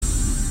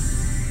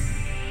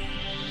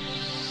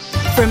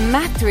From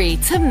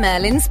Mathry to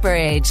Merlin's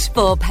Bridge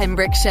for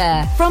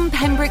Pembrokeshire. From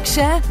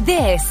Pembrokeshire,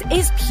 this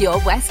is Pure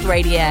West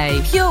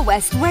Radio. Pure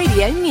West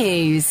Radio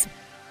News.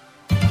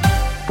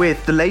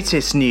 With the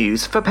latest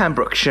news for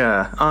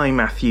Pembrokeshire, I'm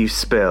Matthew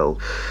Spill.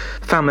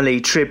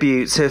 Family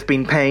tributes have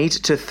been paid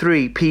to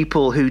 3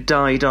 people who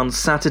died on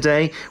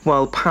Saturday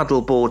while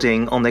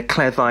paddleboarding on the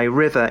Cleddau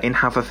River in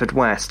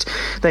Haverfordwest.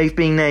 They've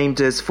been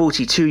named as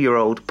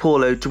 42-year-old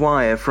Paul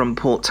O'Dwyer from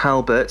Port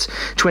Talbot,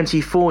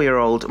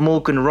 24-year-old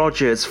Morgan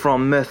Rogers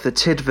from Merthyr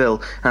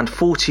Tydfil and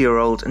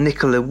 40-year-old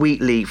Nicola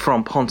Wheatley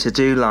from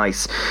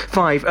Pontarddulais.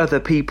 5 other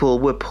people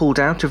were pulled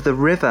out of the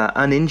river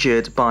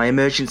uninjured by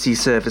emergency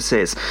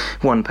services.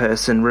 1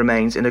 person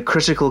remains in a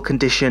critical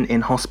condition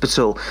in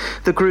hospital.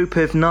 The group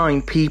of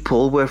 9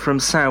 people were from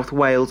South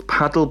Wales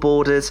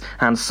Paddleboarders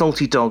and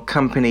Salty Dog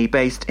Company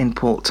based in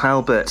Port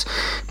Talbot.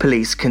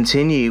 Police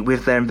continue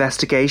with their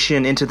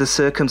investigation into the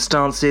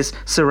circumstances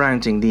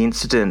surrounding the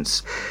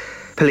incident.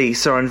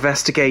 Police are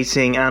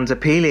investigating and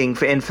appealing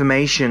for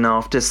information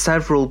after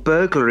several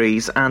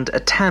burglaries and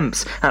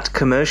attempts at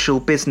commercial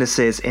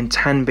businesses in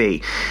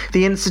Tenby.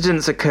 The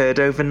incidents occurred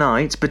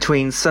overnight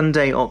between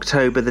Sunday,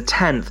 October the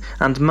 10th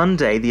and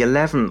Monday the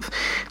 11th.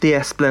 The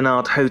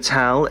Esplanade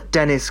Hotel,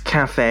 Dennis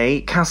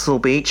Cafe, Castle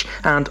Beach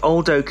and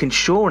Old Oak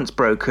Insurance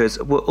Brokers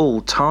were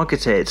all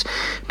targeted.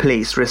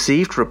 Police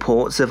received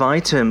reports of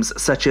items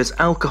such as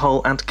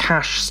alcohol and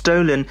cash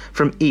stolen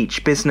from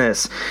each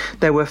business.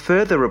 There were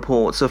further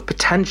reports of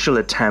potential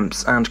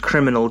attempts and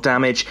criminal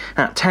damage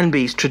at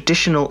Tenby's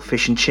traditional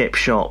fish and chip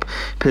shop.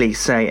 Police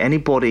say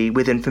anybody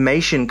with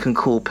information can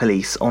call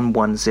police on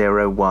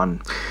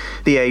 101.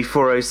 The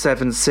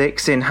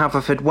A4076 in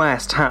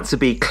Haverfordwest had to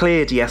be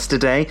cleared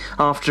yesterday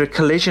after a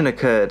collision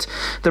occurred.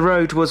 The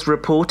road was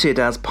reported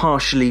as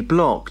partially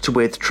blocked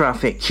with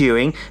traffic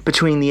queuing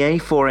between the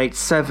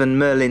A487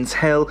 Merlin's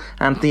Hill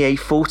and the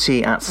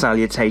A40 at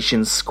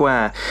Salutation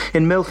Square.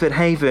 In Milford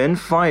Haven,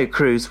 fire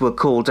crews were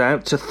called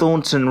out to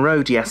Thornton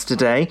Road yesterday.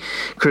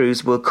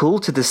 Crews were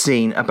called to the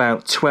scene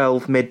about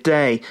 12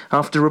 midday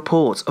after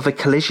reports of a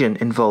collision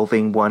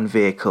involving 1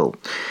 vehicle.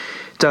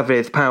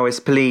 Dyfed Powys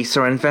Police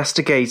are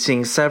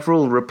investigating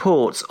several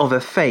reports of a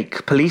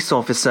fake police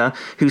officer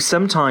who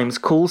sometimes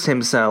calls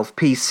himself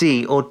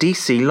PC or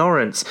DC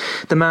Lawrence.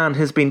 The man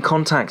has been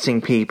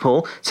contacting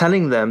people,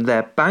 telling them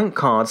their bank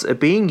cards are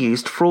being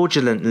used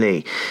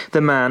fraudulently. The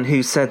man,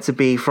 who's said to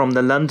be from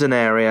the London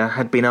area,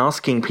 had been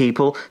asking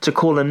people to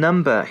call a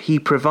number he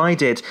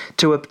provided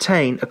to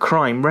obtain a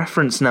crime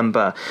reference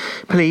number.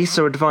 Police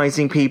are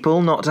advising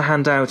people not to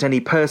hand out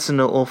any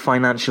personal or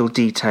financial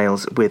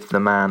details with the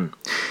man.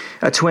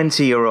 A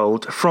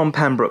 20-year-old from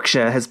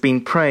Pembrokeshire has been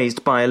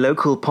praised by a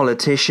local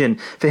politician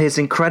for his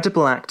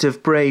incredible act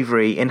of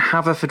bravery in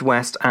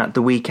Haverfordwest at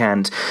the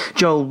weekend.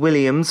 Joel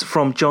Williams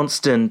from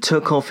Johnston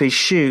took off his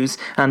shoes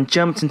and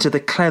jumped into the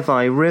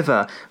Cleddau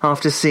River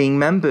after seeing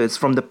members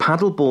from the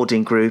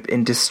paddleboarding group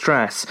in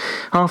distress.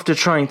 After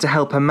trying to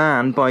help a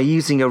man by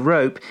using a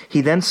rope,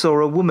 he then saw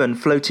a woman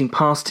floating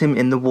past him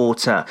in the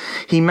water.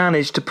 He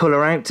managed to pull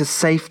her out to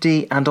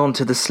safety and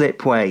onto the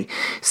slipway.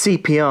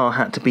 CPR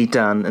had to be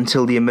done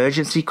until the emergency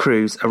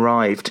crews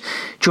arrived.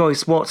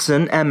 Joyce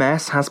Watson,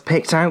 MS, has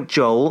picked out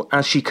Joel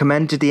as she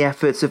commended the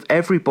efforts of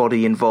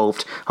everybody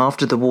involved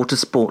after the water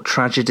sport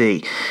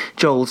tragedy.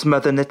 Joel's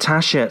mother,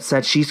 Natasha,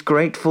 said she's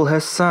grateful her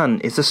son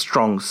is a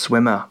strong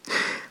swimmer.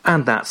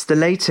 And that's the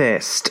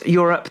latest.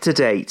 You're up to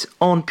date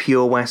on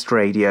Pure West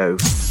Radio.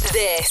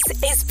 This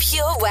is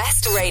Pure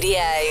West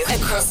Radio.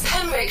 Across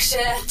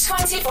Pembrokeshire,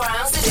 24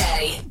 hours a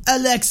day.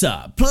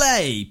 Alexa,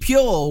 play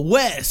Pure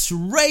West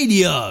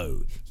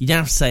Radio. You don't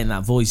have to say it in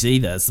that voice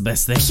either, that's the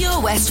best thing.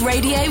 Pure West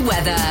Radio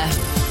weather.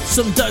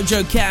 Some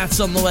Dojo Cats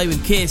on the way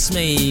with Kiss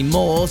Me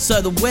More.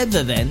 So the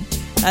weather then.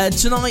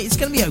 Tonight it's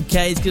going to be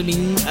okay. It's going to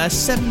be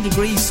 7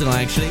 degrees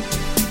tonight, actually.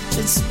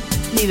 It's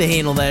neither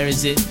here nor there,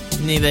 is it?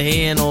 Neither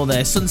here nor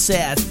there.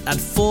 Sunset at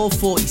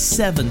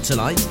 4:47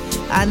 tonight.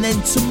 And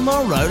then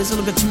tomorrow, let's have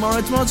a look at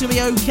tomorrow. Tomorrow's going to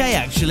be okay,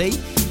 actually.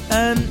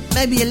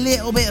 Maybe a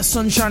little bit of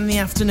sunshine in the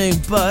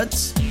afternoon, but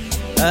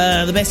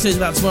the best news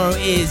about tomorrow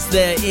is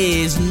there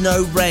is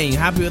no rain.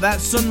 Happy with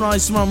that?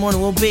 Sunrise tomorrow morning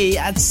will be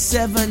at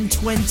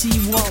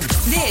 7:21.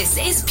 This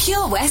is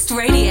Pure West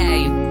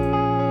Radio.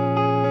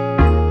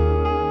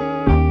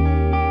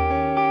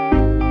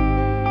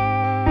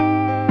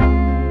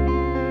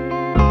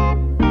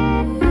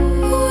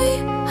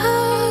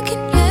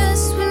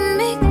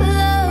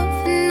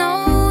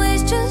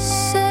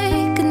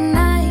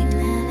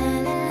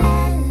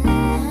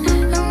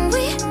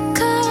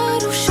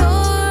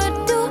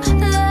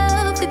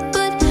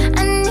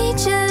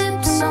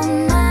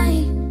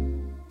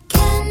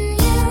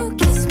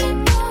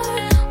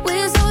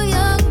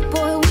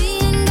 Boy, we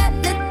ain't got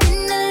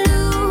nothing to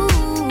lose.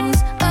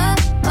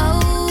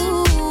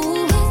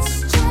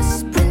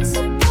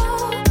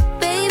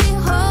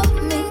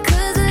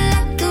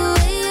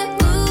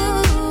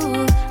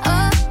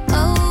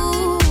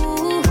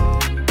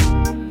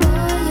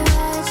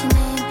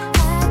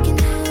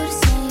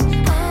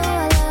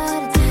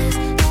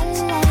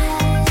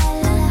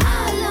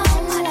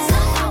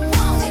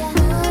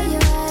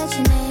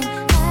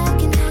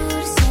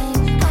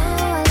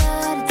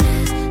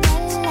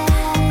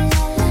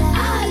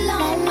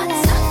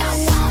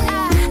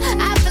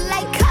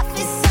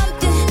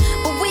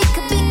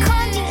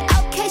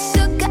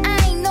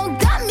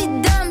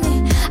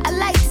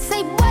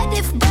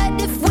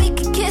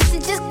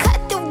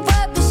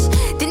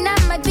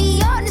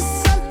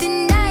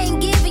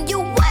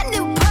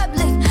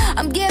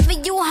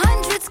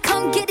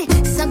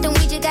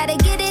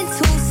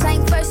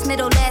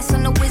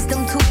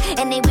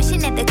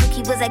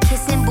 a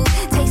kissing booth.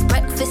 Taste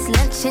breakfast,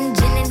 lunch, and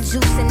gin and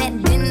juice. And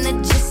at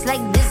dinner, just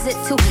like dessert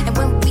too. And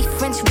when we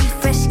French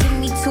refresh, give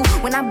me two.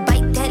 When I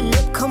bite that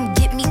lip, come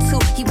get me two.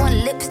 He want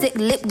lipstick,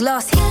 lip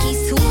gloss,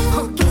 hickeys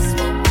too. Kiss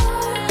me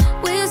more.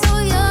 We're so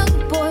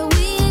young, boy,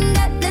 we ain't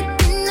got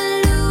nothing to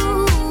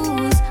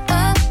lose.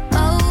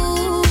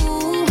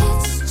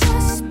 It's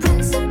just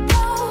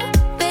principle.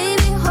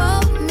 Baby,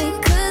 hold me,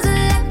 'cause I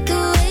like the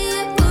way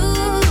you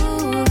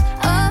move.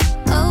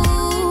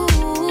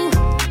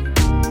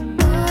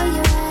 Boy,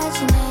 you write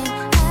your name,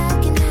 I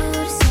can do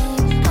the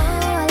same. Oh,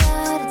 I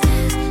love the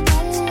taste. La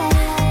la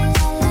la la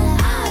la.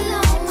 All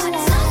on my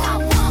tongue, I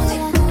want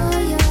it. Boy,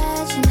 you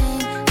write your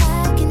name,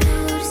 I can do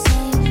the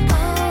same.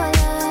 Oh, I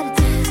love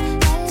the taste.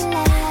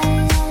 La la la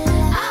la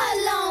la.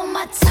 All on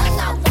my tongue,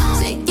 I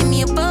want it. Give me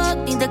a buck,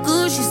 need the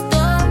Gucci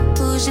stuff.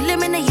 Push your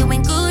limit, now you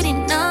ain't good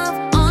enough.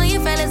 All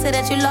your fellas say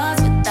that you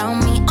lost without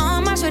me.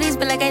 All my shorties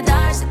feel like I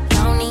dodged the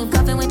county.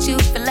 Cuffing with you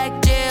feel like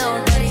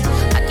jail, buddy.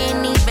 I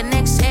can't even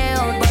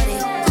exhale, buddy.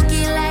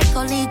 Cookie like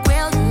holy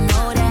grail, you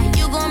know that.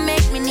 You gon'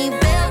 make me need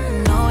bail, you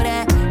know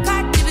that.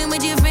 Caught dipping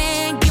with your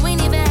friend, you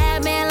ain't even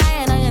had man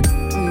lying on you,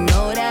 you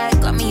know that.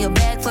 Got me a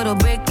bag for the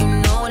brick, you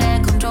know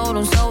that. Control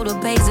them so the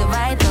pays it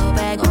right, the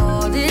bag.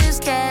 All this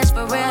cash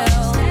for real.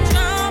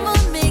 I'ma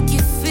make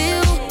you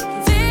feel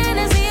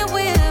fantasy and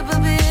whip a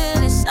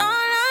bill. It's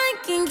all I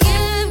can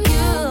give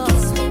you.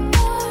 Kiss me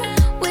more.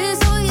 We're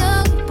so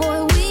young, boy,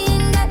 we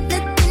ain't got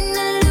nothing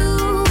to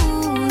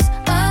lose.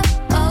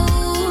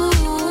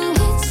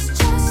 It's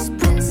just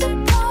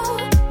principle.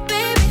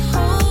 Baby,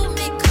 hold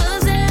me,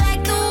 'cause I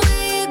like the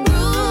way you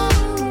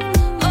groove.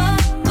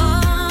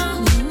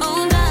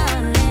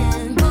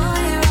 Darling,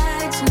 boy, you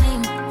write your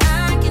name,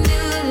 I can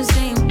do the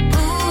same.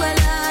 Ooh, I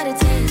love the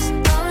taste.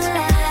 Oh,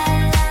 la la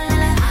la la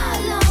la.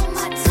 All on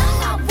my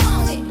tongue, I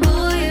want it.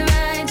 Boy, you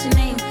write your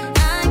name,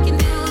 I can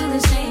do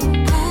the same.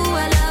 Ooh,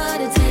 I love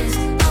the taste.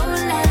 Oh,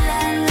 la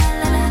la la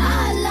la la.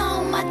 All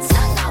on my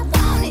tongue, I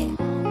want it.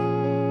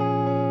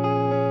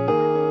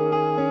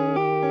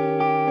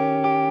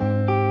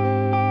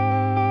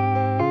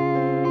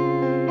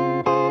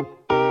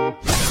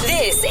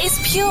 This is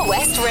Pure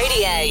West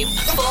Radio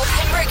for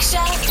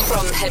Pembrokeshire,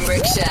 from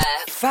Pembrokeshire.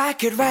 If I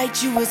could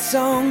write you a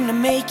song to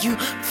make you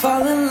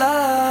fall in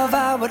love,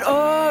 I would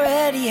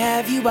already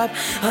have you up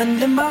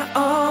under my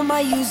arm. I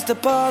used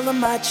up all of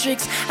my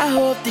tricks, I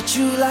hope that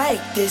you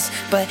like this,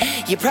 but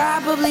you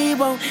probably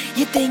won't.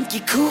 You think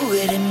you're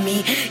cooler than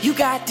me. You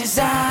got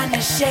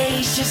designer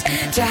shades just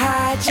to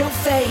hide your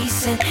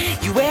face, and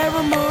you wear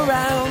them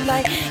around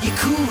like you're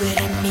cooler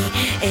than me.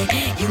 And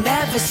you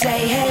never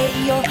say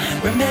hey or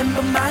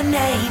remember my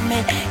name,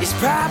 and it's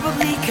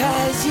probably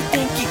 'cause you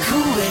think you're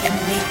cooler than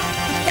me.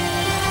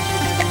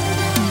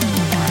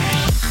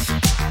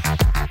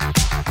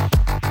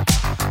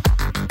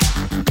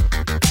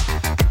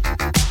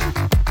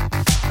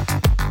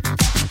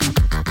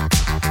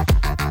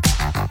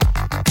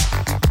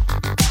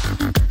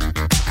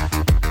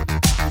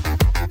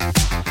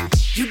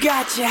 You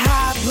got your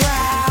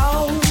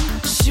highbrow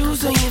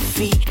shoes on your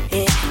feet,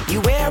 and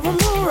you wear them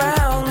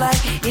around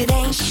like it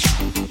ain't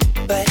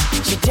but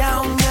you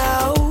don't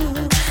know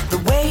the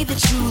way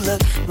that you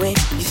look when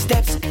your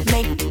steps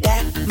make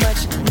that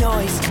much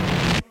noise.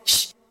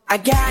 Shh, I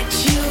got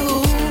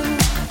you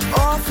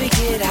all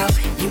figured out.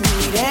 You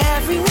need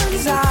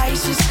everyone's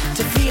eyes just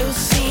to feel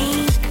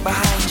seen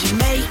behind your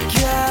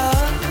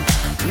makeup.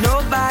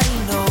 Nobody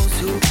knows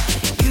who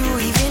you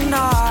even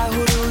are.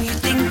 Who do you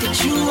think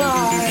that you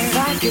are? If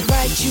I could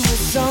write you a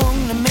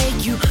song to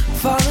make you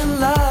fall in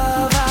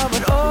love, I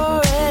would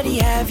already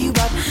have you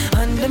up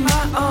under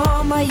my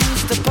arm. I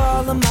used up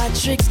all of my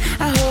tricks,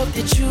 I hope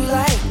that you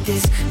like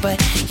this, but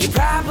you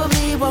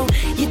probably won't.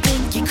 You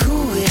think you're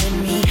cooler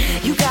than me.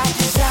 You got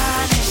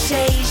designer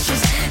shades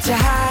just to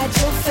hide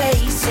your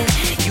face, and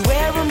you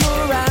wear them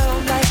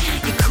around like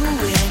you're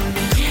cooler than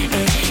me.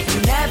 And you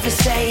never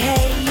say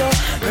hey or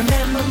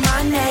remember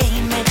my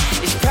name, and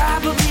it's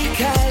probably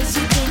 'cause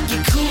you think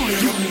you're cooler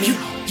than me.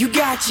 You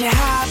got your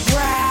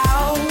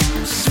highbrow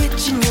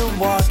switching your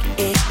walk,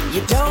 and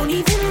you don't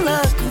even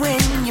look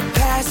when you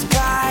pass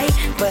by,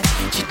 but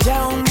you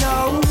don't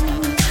know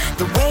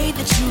the way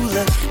that you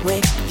look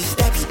when your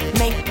steps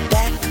make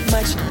that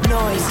much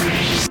noise.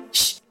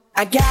 Shh,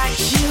 I got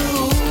you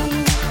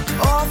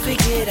all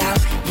figured out.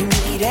 You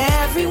need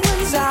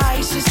everyone's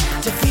eyes just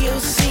to feel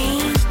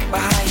seen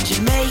behind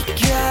your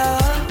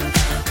makeup.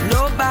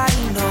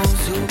 Nobody knows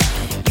who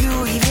you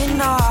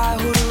even are.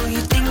 Who do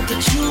you think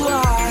that you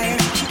are?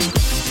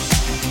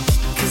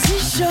 'Cause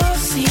it sure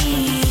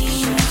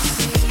seems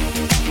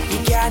you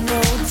got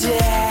no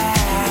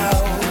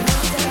doubt,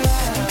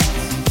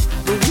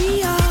 but we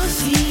all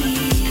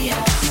see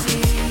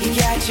you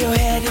got your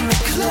head in the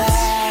clouds.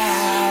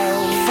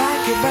 If I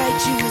could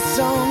write you a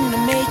song to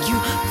make you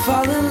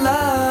fall in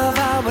love,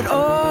 I would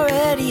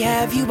already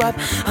have you up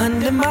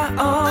under my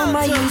arm.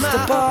 I used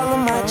up all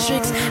of my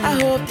tricks, I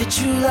hope that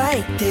you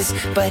like this,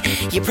 but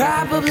you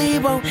probably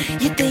won't.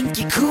 You think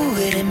you're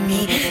cooler than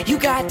me. You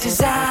got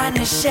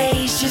designer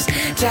shades just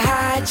to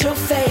hide your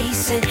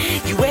face, and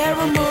you wear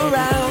them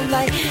around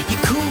like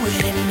you're cool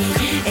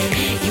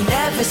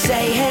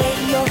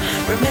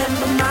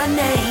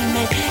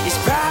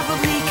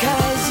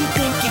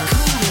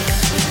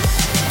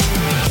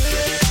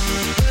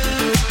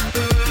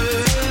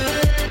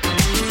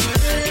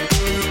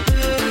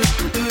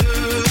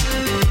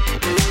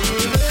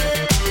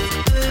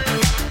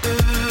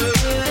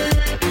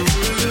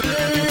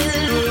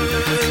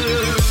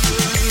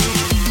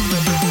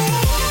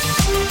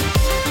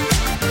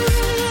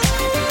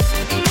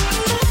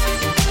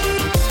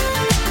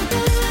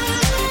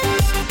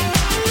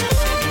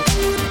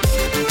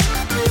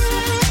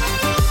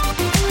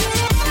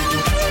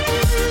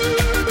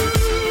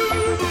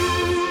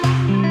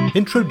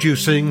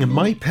Introducing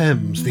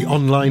MyPems, the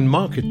online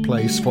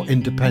marketplace for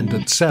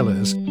independent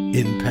sellers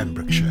in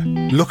Pembrokeshire.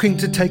 Looking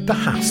to take the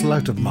hassle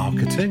out of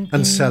marketing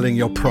and selling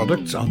your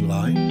products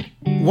online?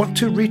 Want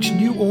to reach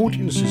new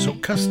audiences or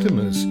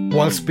customers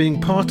whilst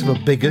being part of a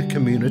bigger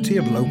community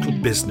of local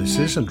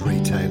businesses and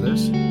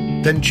retailers?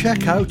 Then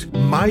check out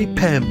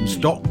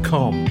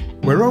mypems.com.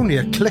 We're only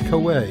a click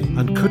away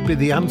and could be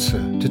the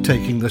answer to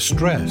taking the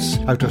stress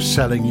out of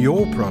selling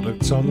your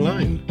products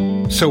online.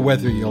 So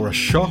whether you're a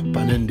shop,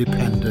 an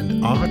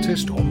independent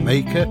artist or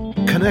maker,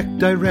 connect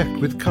direct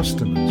with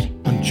customers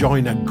and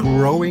join a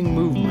growing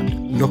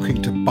movement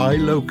looking to buy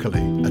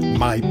locally at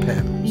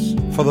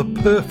MyPems. For the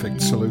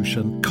perfect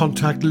solution,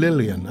 contact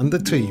Lillian and the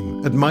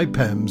team at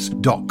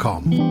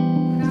mypems.com.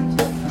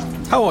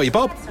 How are you,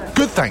 Bob?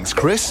 Good, thanks,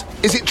 Chris.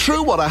 Is it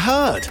true what I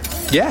heard?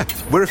 Yeah,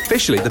 we're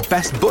officially the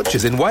best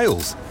butchers in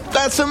Wales.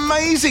 That's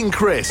amazing,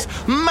 Chris.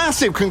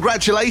 Massive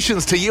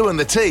congratulations to you and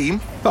the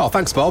team. Oh,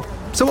 thanks, Bob.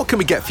 So what can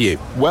we get for you?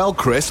 Well,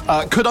 Chris,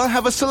 could I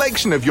have a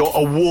selection of your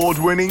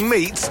award-winning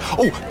meats?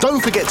 Oh,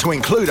 don't forget to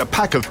include a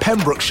pack of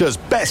Pembrokeshire's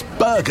best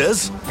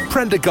burgers.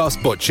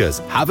 Prendergast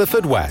Butchers,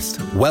 Haverfordwest,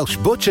 Welsh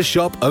Butcher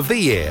Shop of the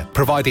Year,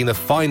 providing the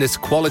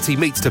finest quality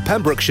meats to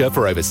Pembrokeshire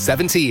for over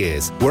 70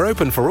 years. We're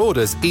open for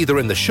orders either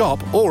in the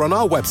shop or on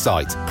our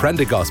website,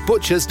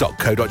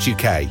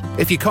 prendergastbutchers.co.uk.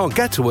 If you can't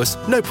get to us,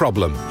 no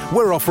problem.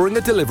 We're offering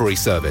a delivery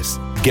service.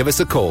 Give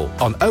us a call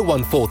on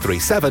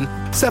 01437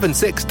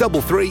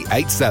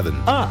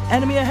 763387. Ah,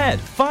 enemy ahead.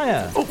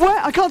 Fire. Oh, where?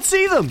 I can't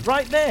see them.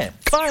 Right there.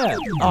 Fire.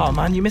 Oh,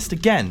 man, you missed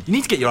again. You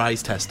need to get your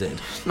eyes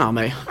tested. Nah,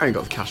 mate, I ain't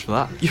got the cash for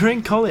that. You're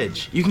in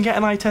college. You can get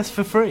an eye test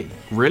for free.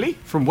 Really?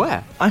 From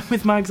where? I'm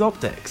with Mags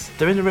Optics.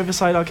 They're in the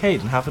Riverside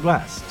Arcade in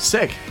Haverfordwest.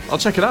 Sick. I'll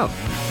check it out.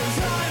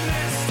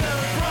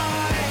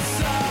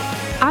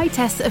 Eye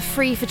tests are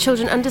free for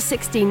children under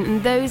 16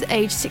 and those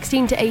aged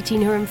 16 to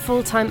 18 who are in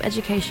full-time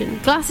education.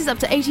 Glasses up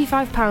to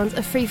 £85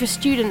 are free for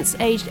students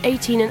aged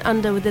 18 and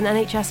under with an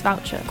NHS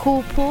voucher.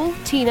 Call Paul,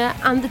 Tina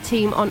and the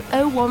team on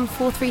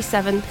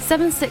 01437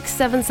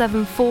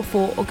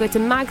 767744 or go to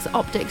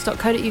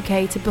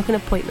magsoptics.co.uk to book an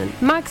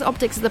appointment. Mags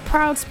Optics are the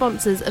proud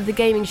sponsors of the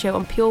gaming show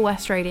on Pure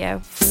West Radio.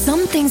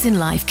 Some things in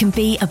life can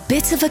be a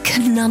bit of a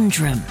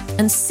conundrum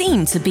and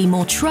seem to be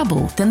more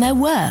trouble than they're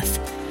worth.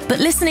 But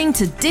listening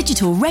to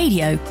digital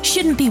radio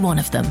shouldn't be one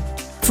of them.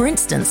 For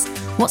instance,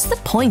 what's the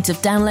point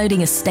of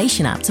downloading a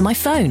station app to my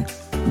phone?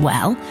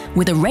 Well,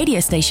 with a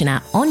radio station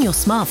app on your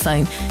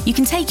smartphone, you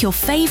can take your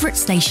favourite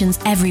stations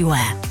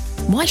everywhere.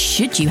 Why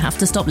should you have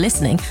to stop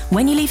listening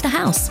when you leave the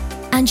house?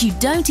 And you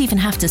don't even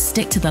have to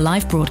stick to the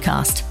live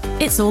broadcast.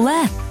 It's all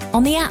there,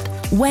 on the app,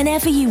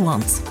 whenever you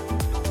want.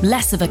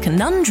 Less of a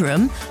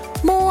conundrum,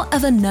 more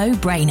of a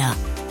no-brainer.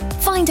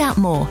 Find out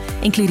more,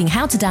 including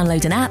how to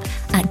download an app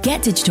at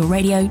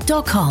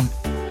getdigitalradio.com.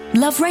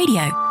 Love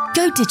radio.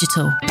 Go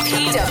digital.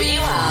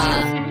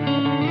 PWR.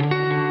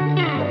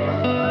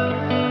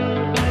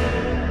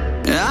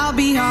 I'll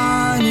be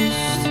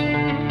honest,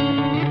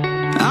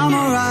 I'm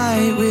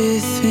alright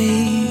with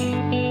me.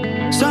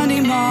 Sunday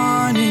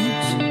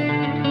mornings,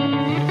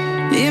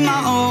 in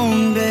my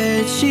own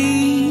bed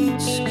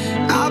sheets,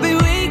 I'll be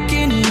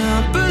waking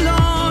up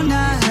alone.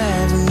 I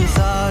haven't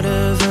thought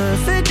of her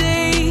for days.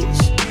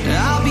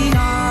 I'll be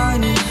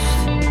honest,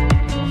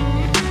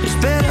 it's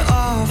better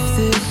off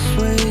this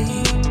way.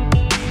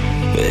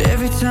 But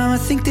every time I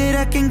think that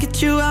I can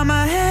get you out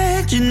my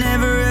head, you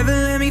never ever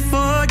let me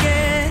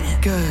forget.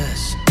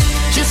 'Cause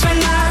just when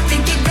I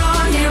think you're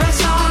gone, hear a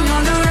song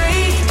on the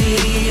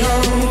radio.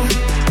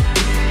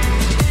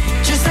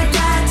 Just like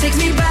that takes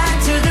me back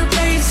to the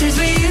places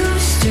we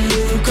used to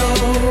go.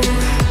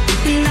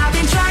 And I've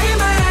been trying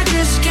but I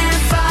just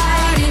can't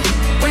fight it.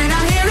 When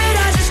I hear it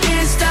I just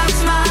can't stop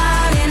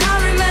smiling. I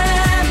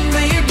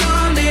remember you're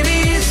gone, baby,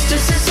 it's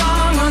just a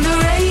song on the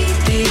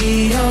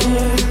radio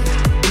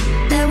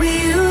that we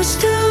used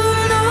to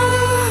know.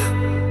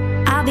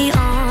 I'll be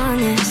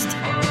honest,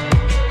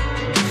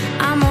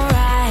 I'm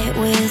alright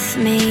with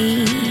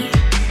me.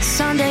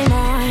 Sunday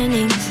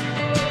mornings,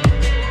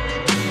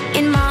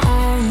 in my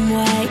own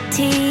white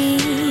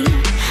tee,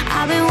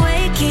 I've been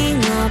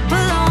waking up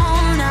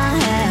alone. I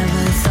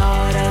haven't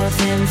thought of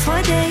him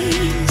for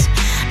days.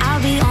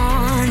 I'll be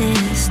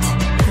honest,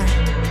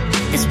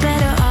 it's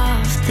better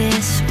off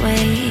this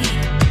way.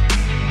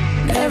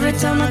 Every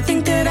time I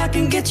think that I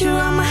can get you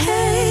out my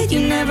head, you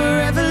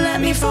never ever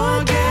let me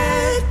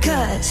forget.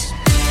 'Cause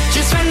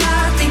just when I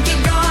think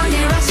you're gone,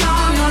 hear a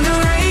song on the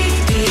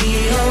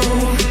radio.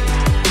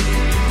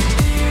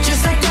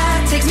 Just like that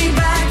takes me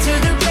back to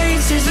the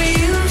places we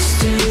used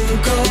to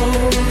go.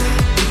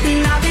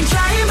 And I've been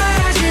trying but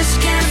I just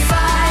can't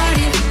fight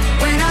it.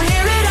 When I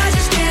hear it I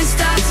just can't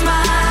stop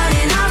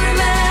smiling. I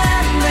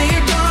remember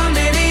you're gone,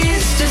 baby,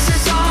 it's just a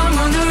song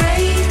on the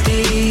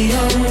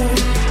radio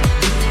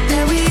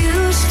that we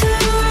used to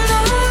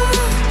know.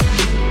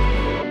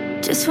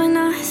 Just when I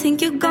think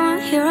you're gone,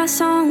 hear a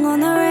song on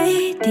the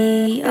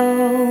radio.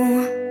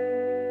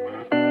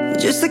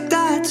 Just like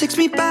that takes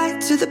me back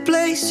to the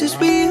places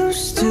we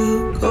used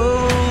to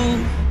go.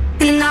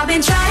 And I've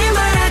been trying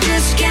but I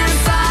just can't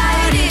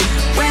fight it.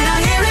 When I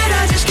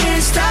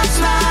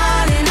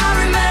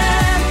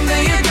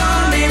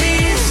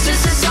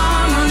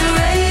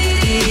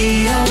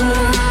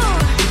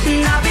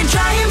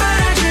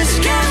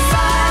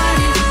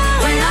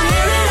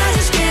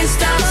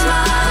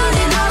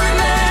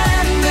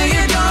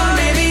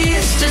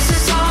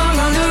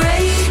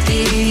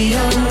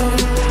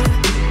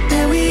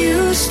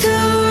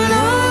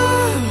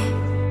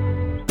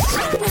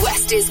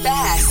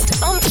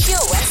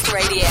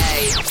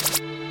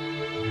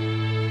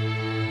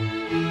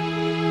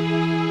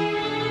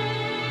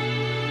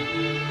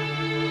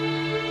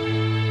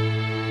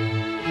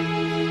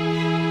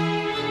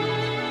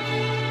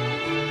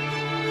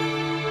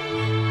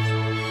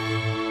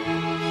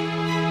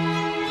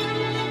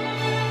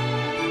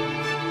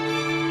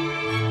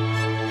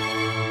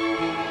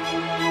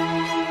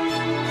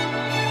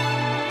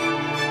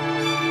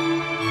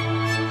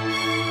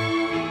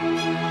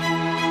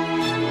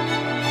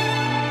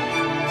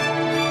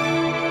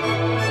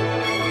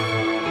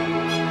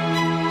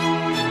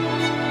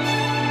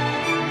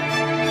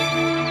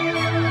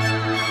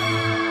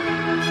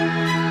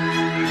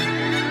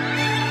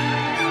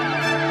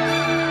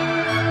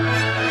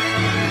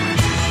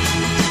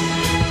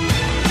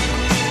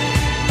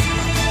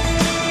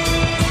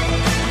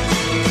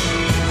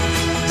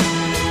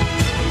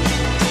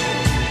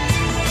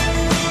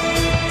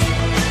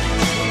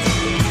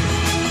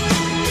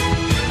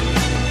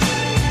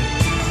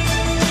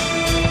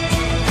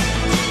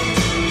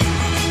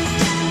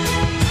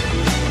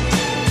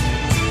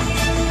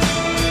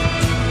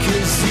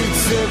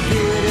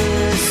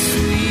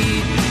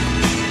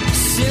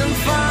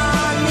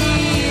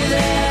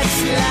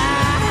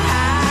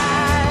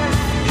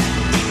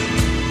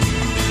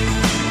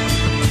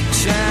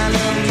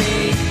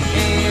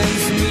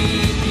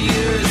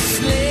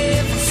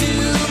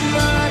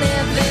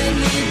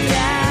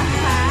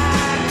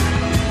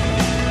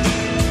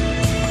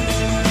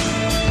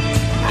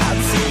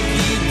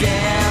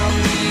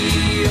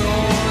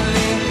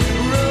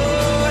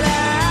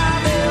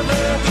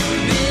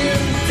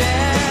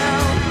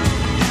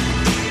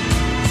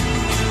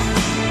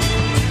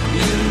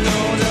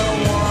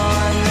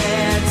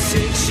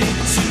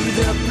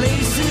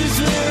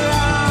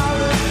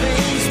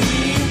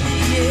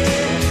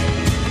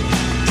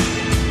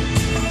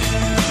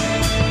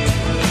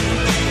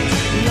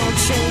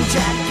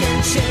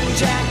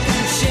change, I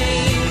can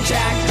change,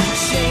 I can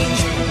change,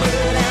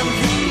 but I'm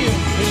here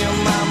in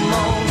my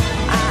mold.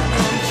 I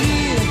am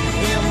here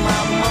in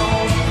my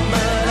mold,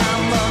 but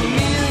I'm a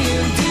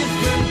million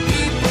different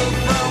people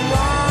from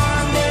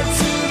one day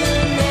to the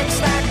next.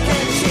 I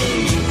can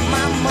change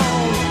my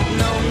mold.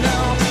 No, no,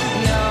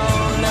 no,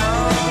 no,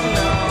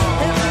 no.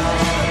 Have you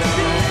ever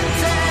been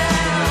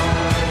down?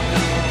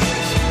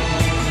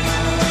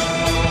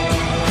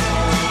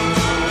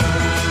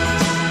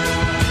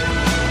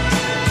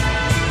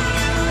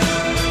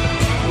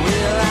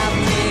 Well, I've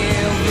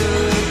never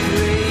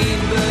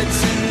prayed, but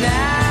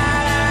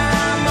tonight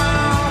I'm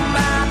on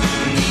my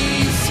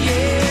knees,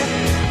 yeah.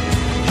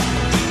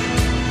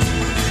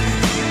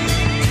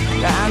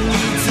 I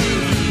need to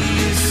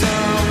hear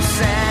some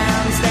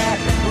sounds that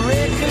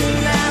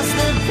recognize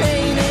the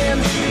pain in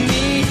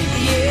me,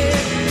 yeah.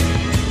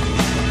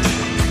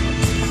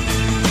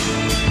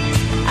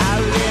 I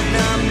let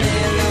the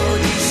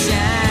melody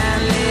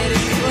shine, let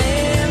it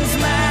cleanse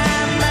my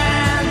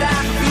mind. I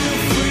feel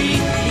free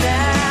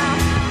now.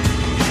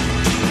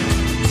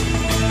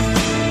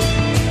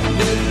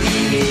 But the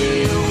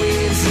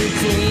airwaves are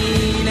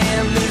clean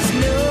and there's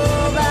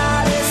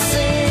nobody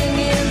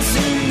singing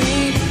to me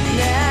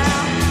now.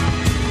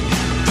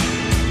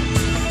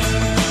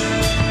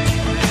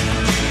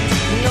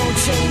 No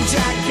change,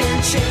 I can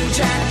change,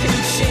 I can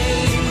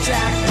change, I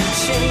can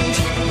change,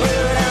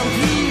 but I'm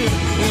here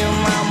in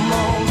my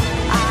mold.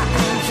 I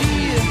am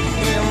here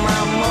in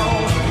my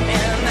mold,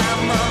 and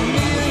I'm a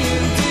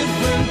million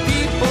different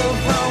people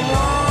from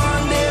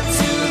one day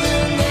to the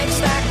next.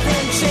 I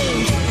can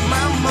change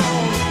my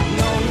mold.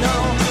 No, no,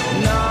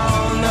 no,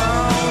 no,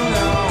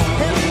 no.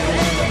 Have you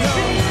ever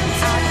been?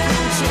 I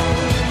can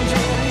change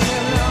it, you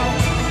know.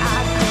 I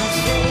can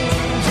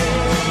change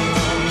it.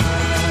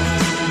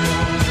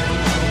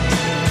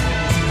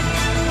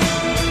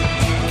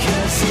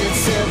 'Cause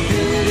it's a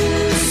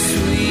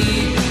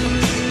bittersweet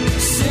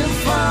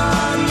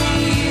symphony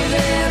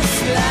that's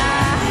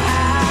life.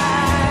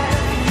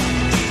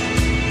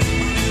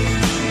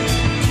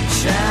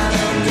 Trying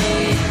to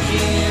make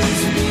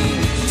ends meet,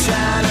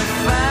 trying to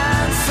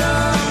find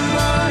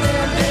someone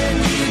and then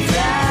you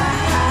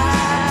die.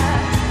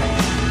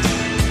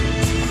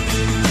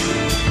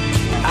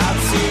 I'll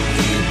take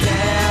you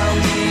down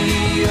the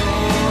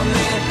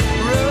only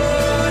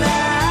road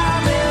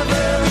I've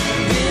ever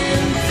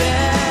been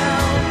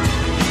down.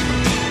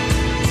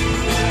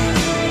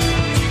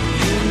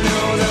 You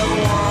know, the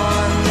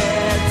one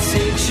that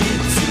takes you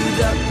to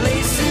the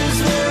places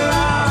where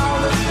all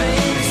the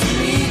things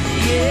meet,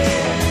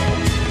 yeah.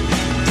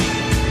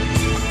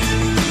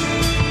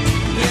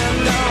 You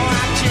know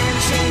I can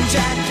change,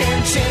 I can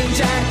change,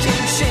 I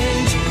can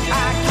change,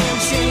 I can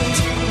change,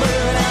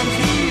 but I'm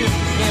here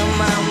in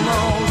my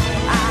mold.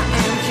 I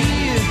am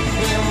here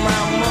in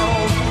my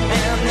mold,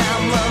 and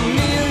I'm a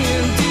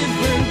million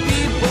different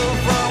people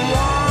from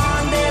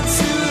one day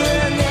to the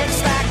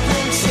next. I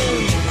can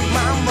change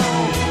my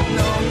mold.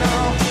 No, no,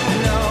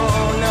 no,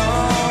 no,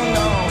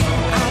 no.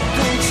 I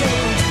can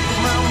change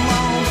my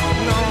mold.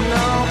 No,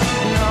 no,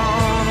 no,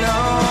 no,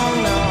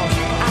 no.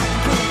 I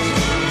can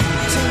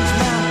change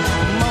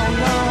my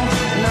mold.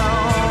 No, no,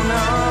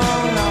 no,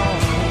 no.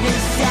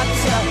 It's got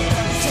to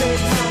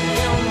change my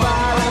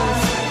environment,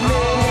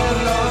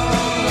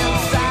 melody and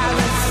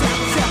silence.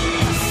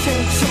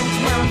 Can't change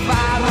my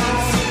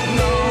violence,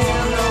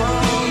 melody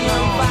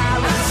and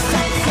violence.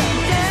 Can't change my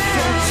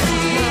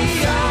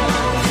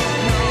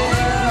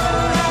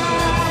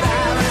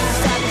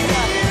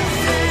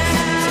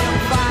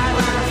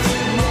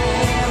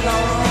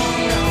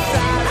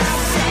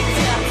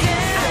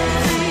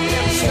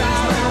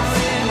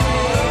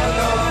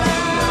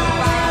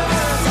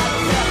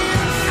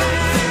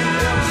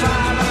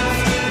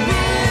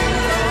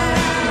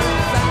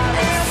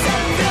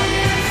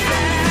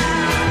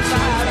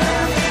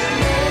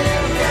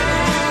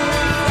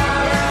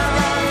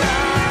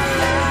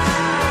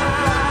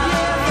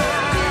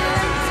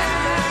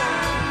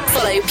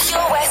Follow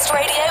Pure West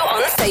Radio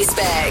on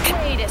Facebook.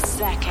 Wait a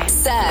second.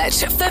 Search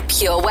for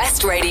Pure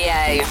West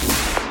Radio.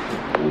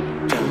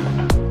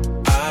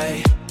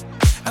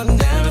 I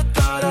never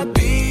thought I'd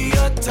be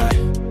your type.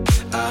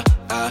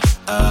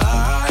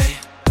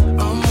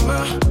 On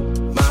my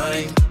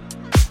mind,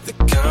 the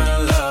kind of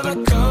love I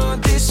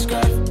can't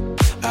describe.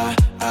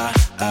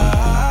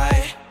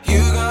 You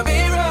got me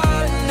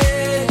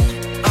running,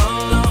 oh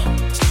no,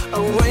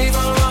 away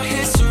from our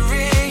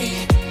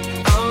history,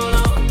 oh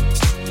no,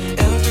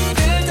 and through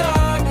the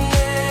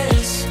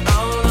darkness,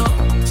 oh no,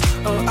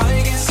 oh I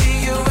can see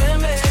you in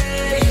me.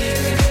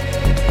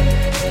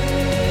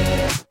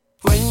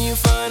 When you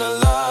find a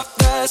love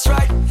that's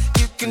right,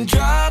 you can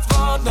drive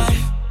all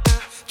night,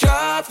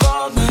 drive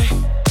all night.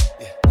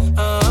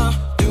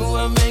 Do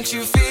what makes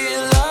you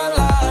feel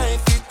alive.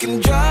 You can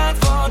drive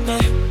all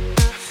night,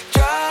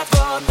 drive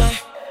all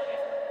night.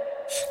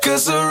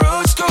 'Cause the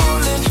road's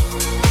calling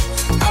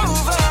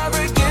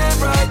over again,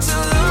 right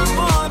till the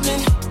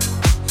morning,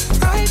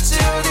 right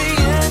till the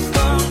end.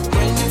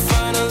 When you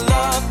find a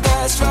love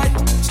that's right,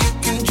 you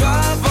can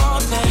drive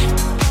all night,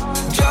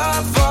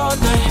 drive all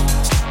night.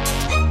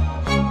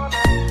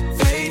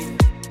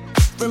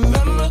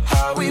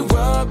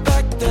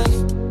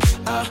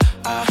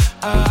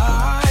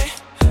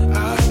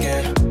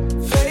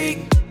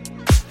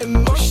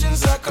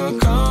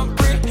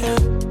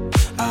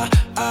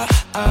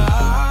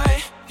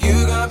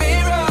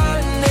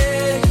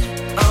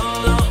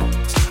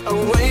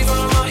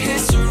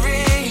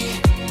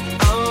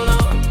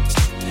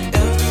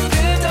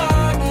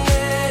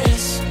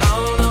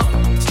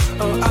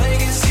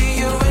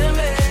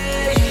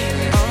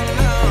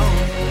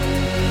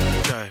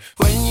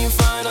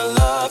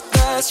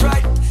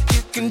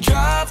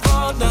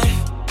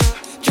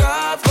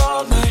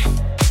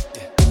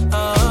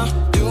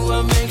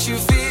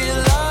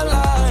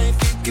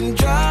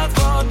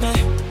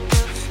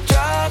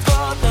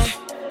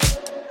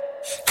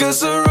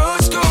 'Cause the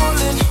road's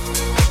calling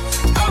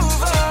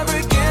over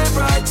again,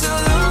 right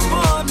till the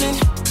morning,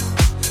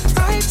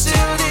 right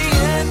till the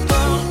end.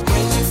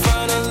 When you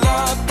find a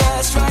love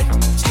that's right,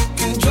 you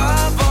can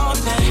drive all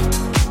night,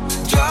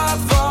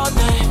 drive all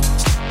night.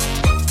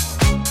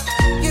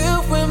 You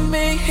and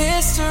me,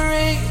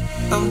 history.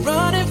 I'm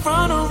running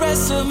from the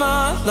rest of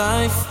my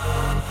life.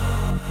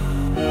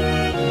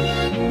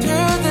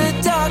 Through the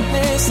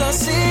darkness, I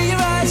see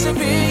your eyes and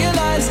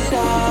realize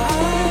that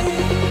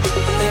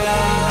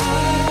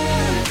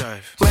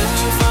when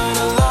you find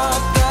a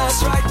love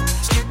that's right,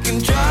 you can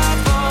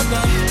drive all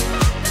night,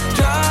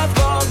 drive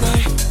all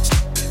night.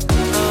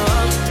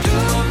 Do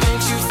what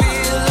makes you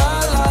feel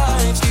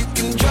alive. You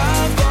can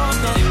drive all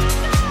night,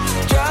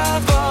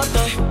 drive all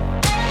night.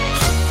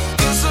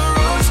 'Cause the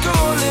road's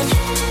calling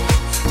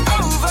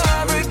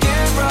over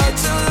again, right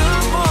till the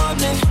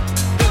morning,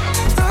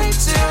 right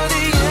till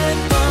the end.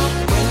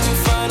 When you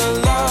find a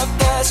love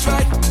that's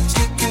right,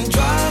 you can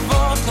drive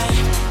all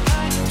night,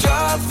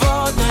 drive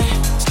all night,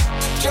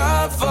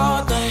 drive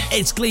all night.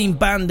 It's Clean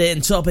Bandit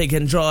and Topic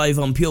and Drive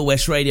on Pure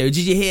West Radio.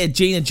 Did you hear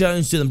Gina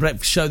Jones do the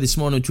breakfast show this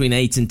morning between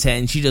 8 and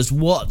 10? She does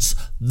What's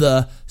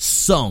the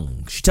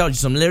Song? She tells you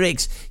some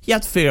lyrics. You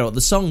have to figure out what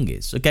the song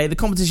is, okay? The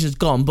competition's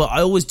gone, but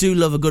I always do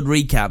love a good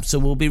recap, so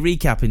we'll be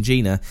recapping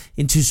Gina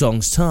in 2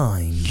 songs'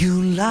 time.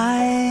 You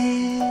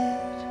light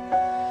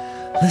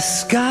the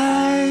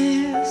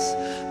skies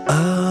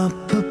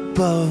up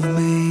above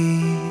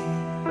me,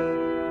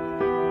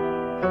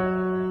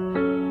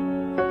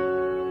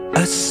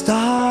 a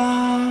star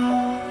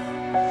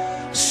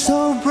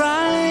so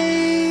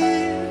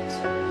bright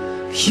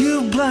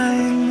you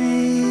blind me.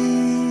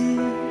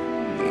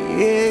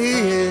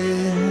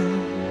 Yeah.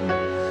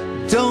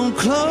 Don't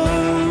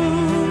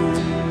close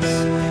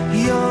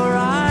your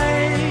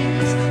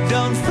eyes,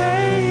 don't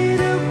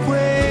fade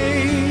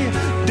away,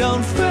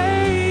 don't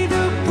fade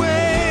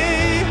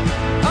away.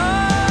 Oh,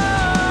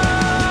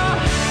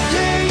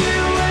 yeah,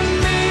 you and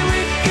me,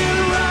 we can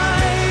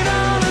ride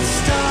on a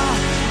star.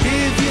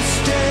 If you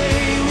stay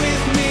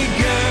with me,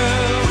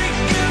 girl, we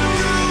can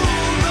rule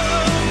the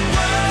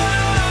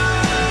world.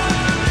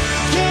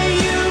 Yeah,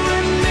 you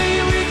and me,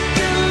 we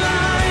can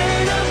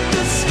light up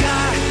the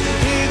sky.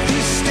 If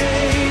you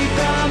stay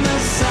by my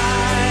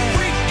side,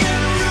 we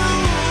can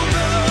rule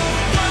the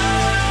world.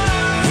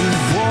 We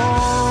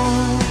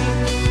won't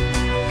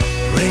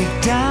break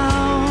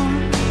down,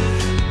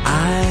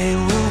 I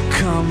will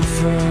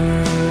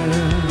comfort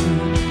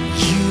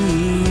you.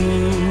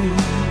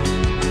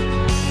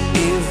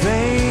 If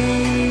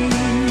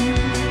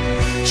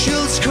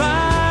angels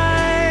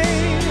cry,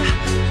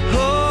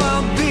 oh,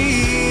 I'll be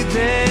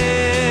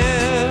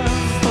there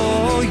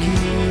for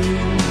you.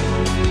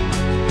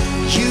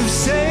 You've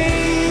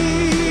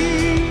saved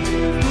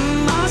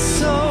my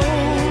soul.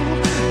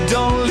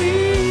 Don't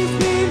leave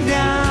me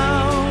now,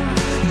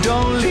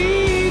 don't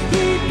leave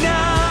me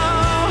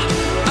now.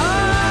 Oh,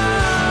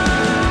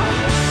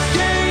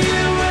 yeah,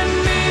 you and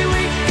me,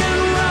 we can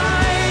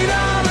ride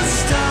on a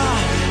star.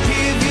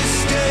 If you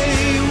stay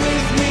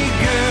with me,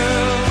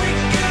 girl, we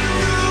can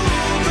rule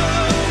the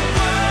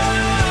world.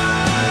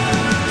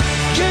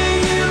 Yeah,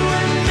 you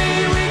and me,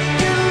 we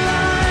can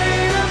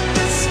light up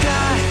the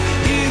sky.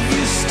 If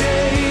you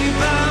stay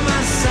by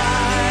my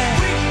side,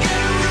 we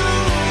can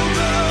rule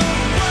the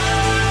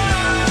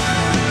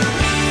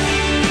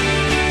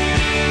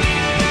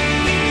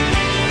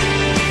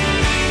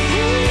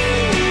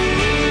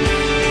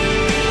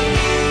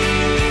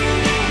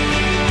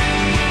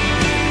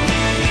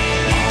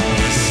All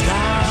the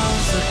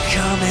stars are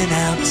coming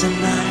out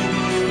tonight.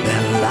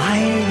 They're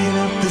lighting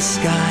up the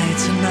sky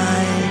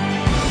tonight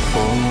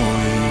for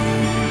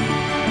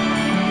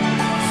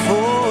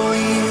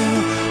you.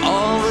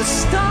 All the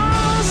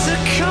stars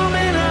are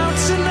coming out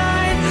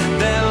tonight.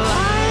 They're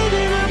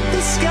lighting up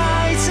the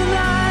sky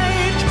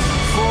tonight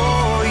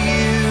for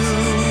you,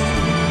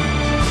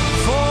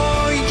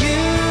 for you.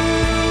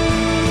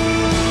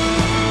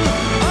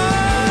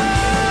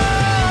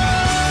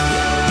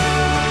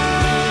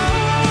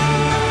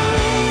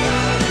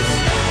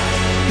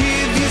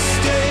 If you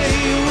stay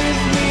with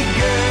me,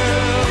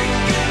 girl, we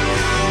can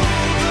rule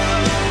the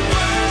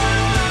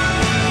world.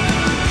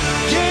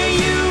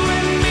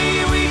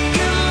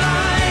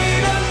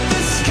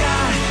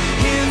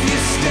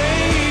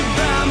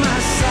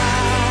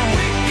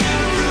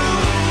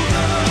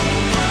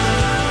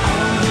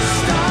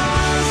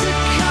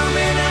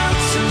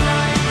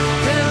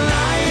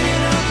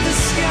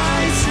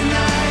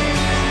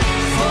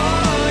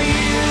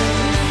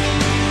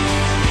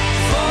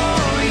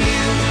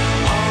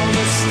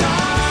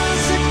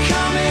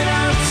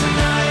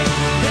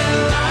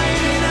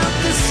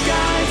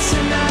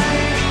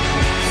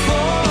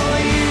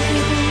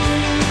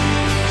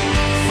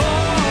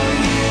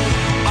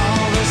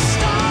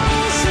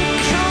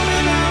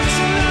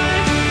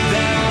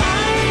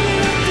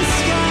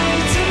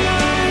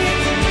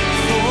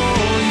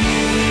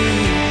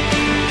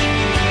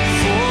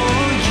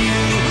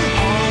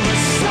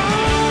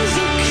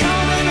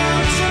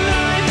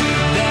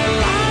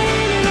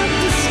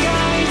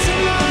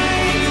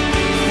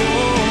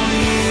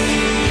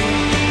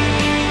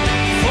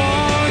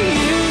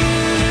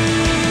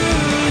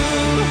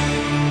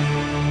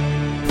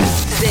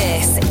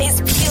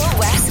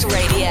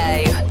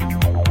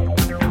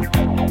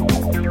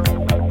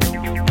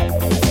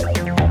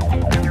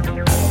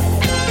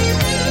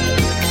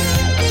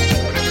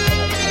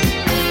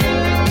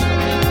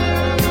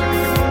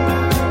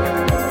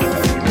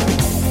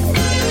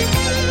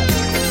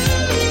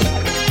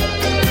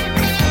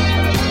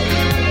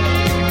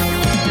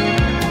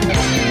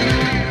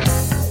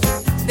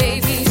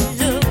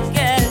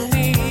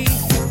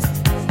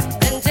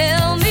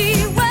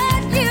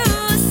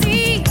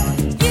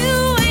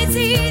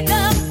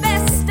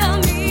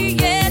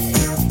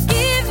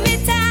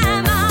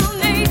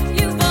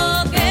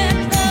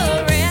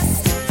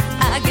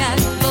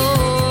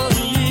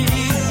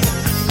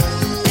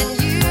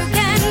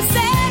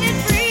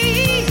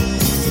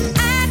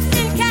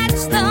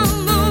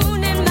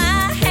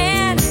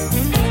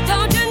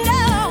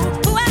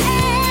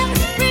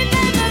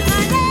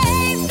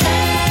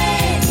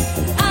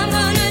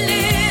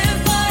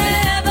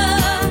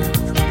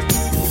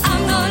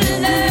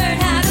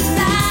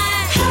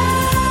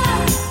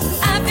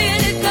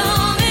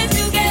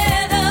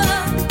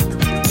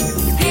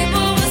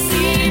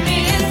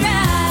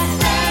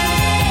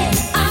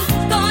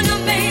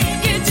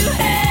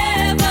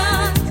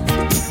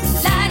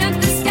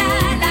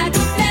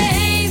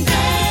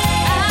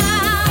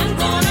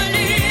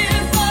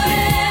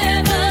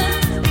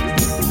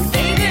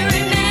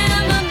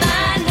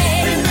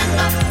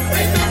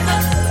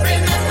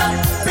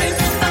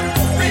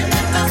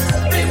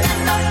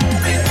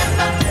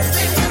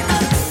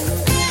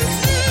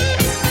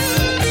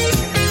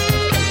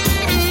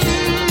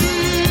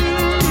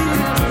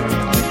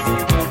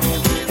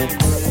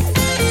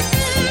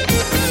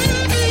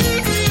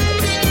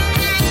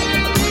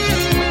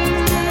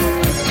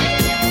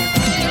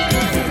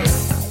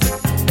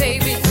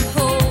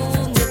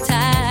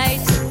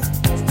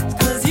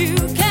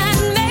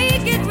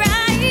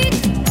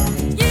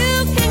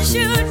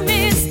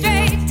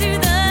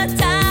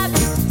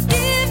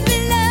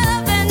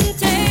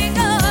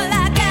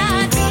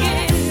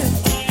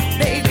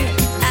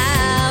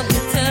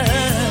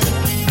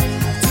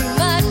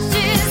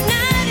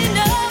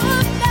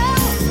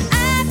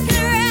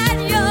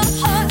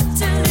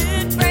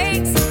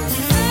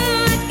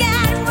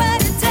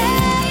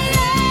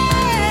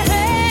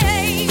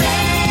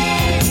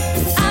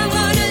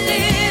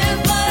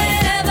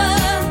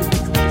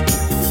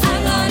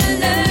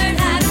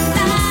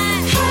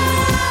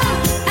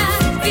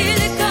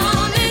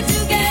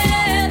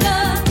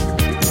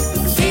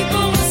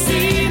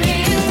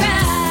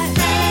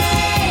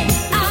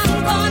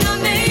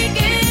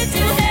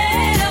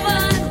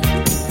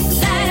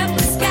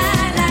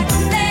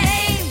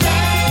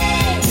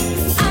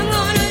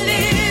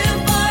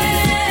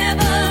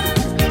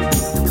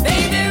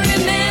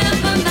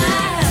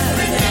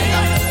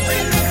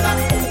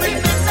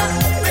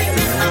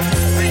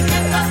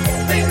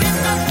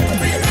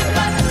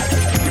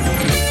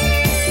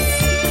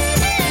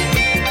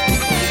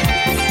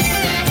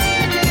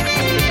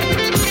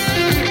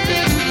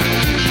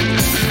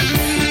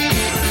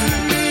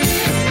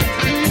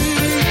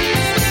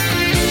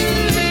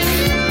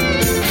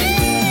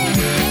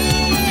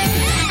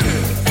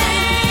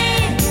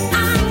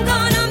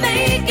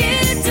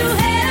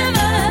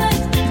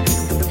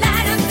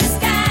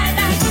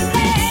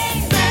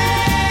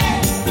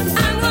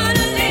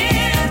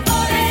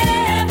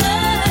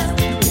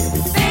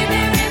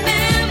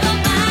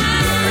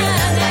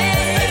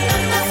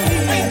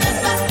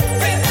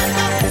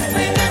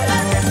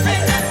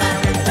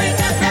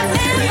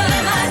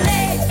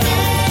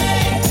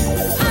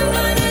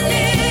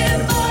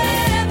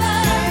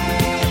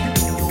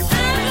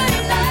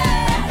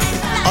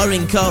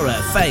 Cara,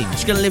 fame.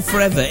 She's going to live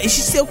forever. Is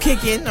she still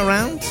kicking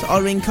around,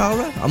 Irene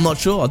Cara? I'm not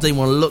sure. I didn't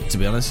want to look, to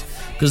be honest,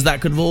 because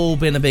that could have all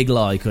been a big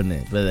lie, couldn't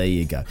it? But there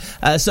you go.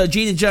 So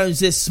Gina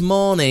Jones this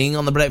morning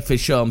on The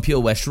Breakfast Show on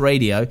Pure West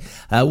Radio.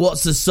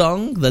 What's the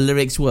song? The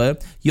lyrics were,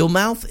 your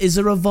mouth is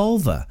a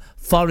revolver,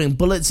 firing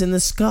bullets in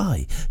the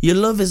sky. Your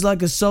love is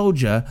like a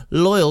soldier,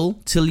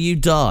 loyal till you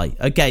die.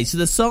 Okay, so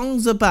the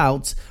song's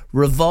about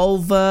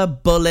revolver,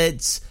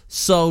 bullets,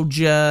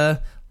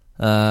 soldier,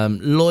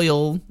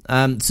 loyal.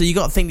 So you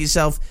got to think to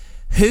yourself,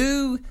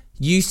 who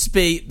used to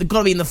be, they've got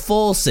to be in the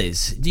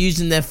forces,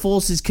 using their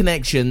forces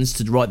connections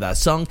to write that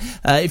song.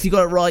 If you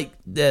got it right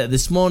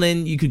this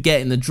morning, you could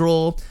get in the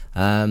draw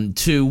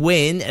to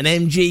win an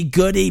MG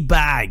goodie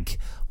bag.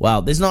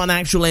 Well, there's not an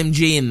actual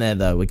MG in there,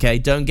 though, okay?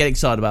 Don't get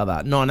excited about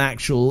that. Not an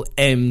actual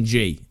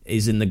MG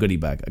is in the goodie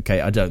bag,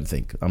 okay? I don't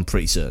think. I'm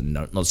pretty certain.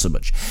 No, not so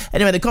much.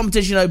 Anyway, the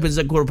competition opens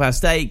at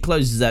 8:15,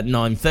 closes at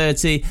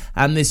 9:30,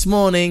 and this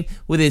morning,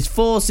 with its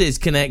Forces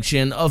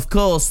connection, of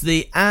course,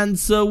 the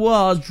answer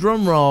was,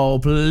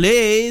 drumroll,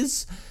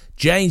 please,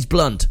 James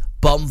Blunt,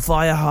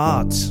 Bonfire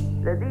Heart.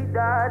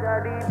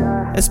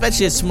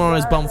 Especially as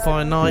tomorrow's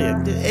Bonfire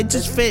Night, it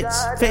just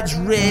fits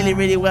really,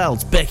 really well.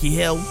 It's Becky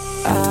Hill.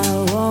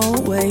 I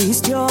won't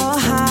waste your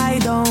high,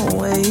 don't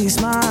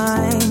waste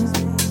mine.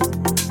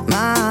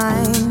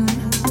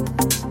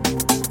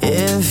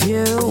 If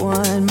you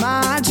want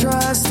my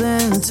trust,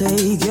 then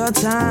take your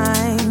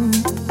time.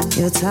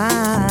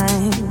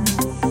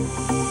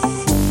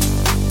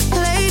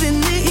 Late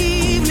in the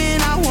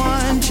evening, I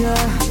want you.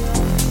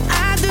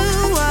 I do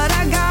what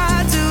I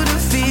got to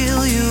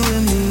feel you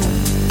in me.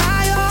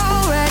 I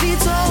already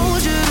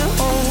told you to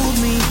hold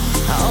me.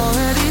 I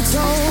already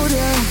told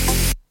you.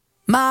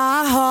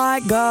 My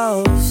heart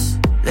goes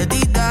la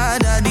dee da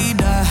da dee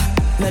da,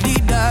 la dee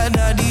da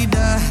da dee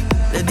da,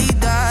 la dee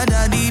da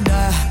da dee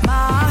da.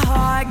 My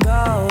heart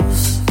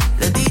goes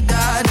la dee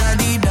da da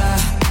dee da,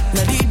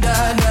 la dee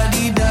da da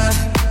dee da,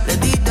 la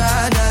dee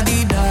da da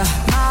dee da.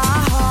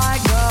 My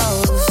heart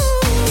goes.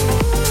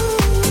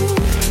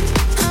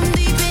 I'm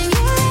deep in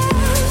your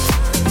love,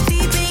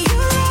 deep in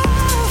your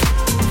love.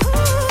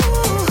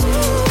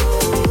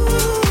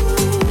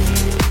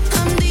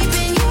 I'm deep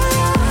in your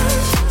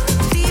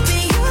love, deep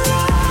in your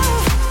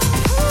love.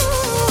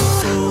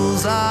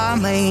 Rules are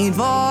made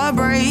for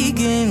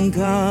breaking.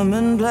 Come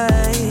and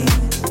play,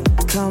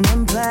 come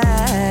and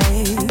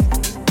play.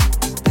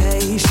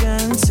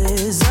 Patience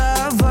is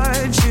a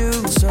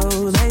virtue,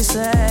 so they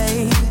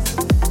say,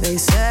 they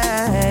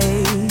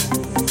say.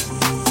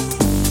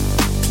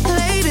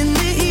 Late in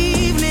the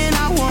evening,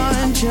 I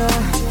want you.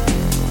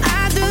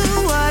 I do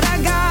what I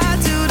got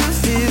to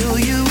feel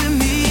you in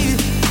me.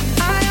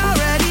 I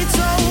already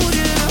told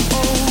you to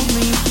hold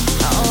me.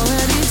 I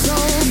already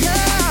told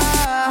you.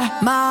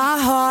 My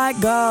heart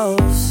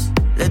goes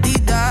la dee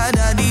da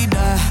da dee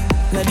da,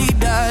 la dee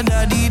da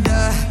da dee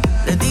da,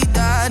 la dee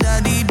da da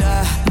dee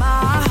da.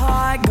 My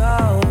heart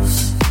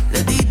goes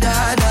la dee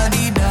da da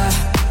dee da,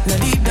 la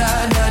dee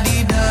da da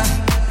dee da,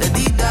 la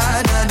dee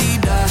da da dee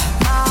da.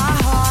 My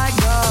heart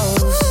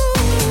goes.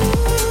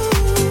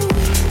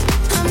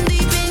 I'm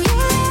deep in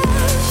your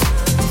love,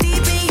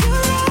 deep in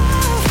your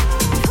love.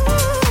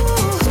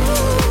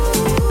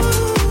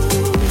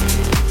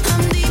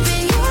 I'm deep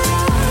in your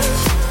love,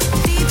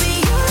 deep in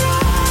your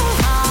love.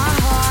 My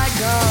heart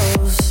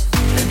goes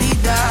la dee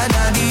da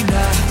da dee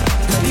da,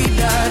 la dee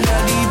da da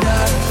dee da,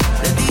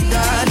 la dee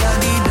da da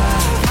dee da.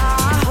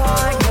 My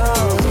heart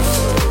goes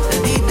la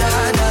dee da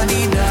da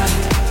dee da,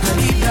 la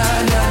dee da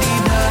da dee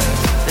da,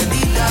 la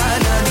dee da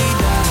da dee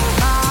da.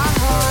 My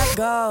heart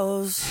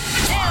goes.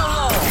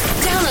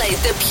 Download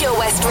the Pure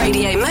West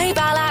Radio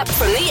mobile app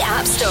from the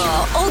App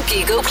Store or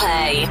Google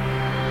Play.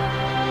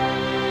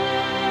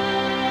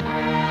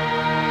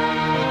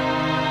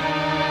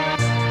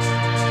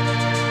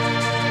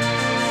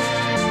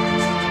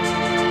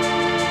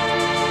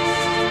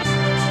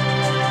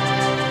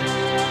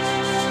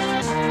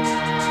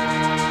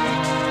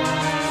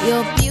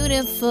 You're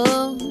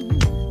beautiful,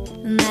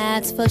 and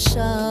that's for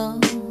sure.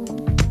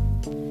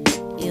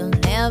 You'll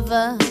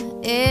never,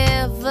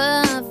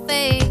 ever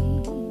fade.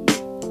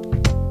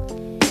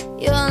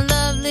 You're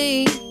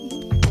lovely,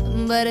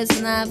 but it's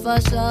not for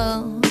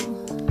sure.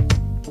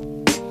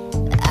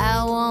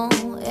 I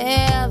won't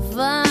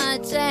ever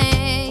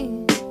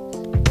change.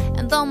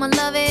 And though my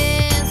love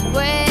is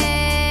great,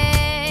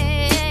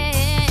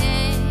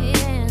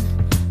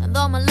 and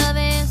though my love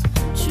is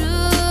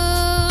true,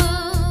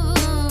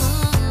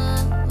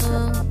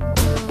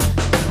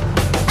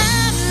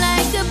 I'm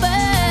like a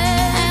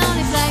bird, I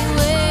only fly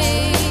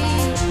away.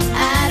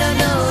 I don't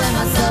know where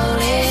my soul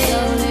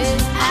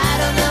is, I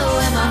don't know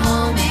where my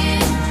home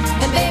is.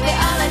 And baby,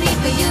 all I need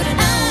for you to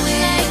know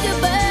is like a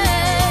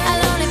bird,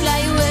 I'll only fly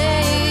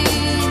away.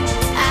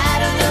 I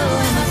don't know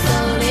where my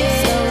soul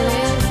is,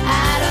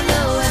 I don't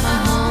know where my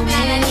home is.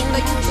 And I need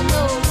for you to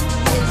know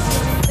is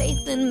your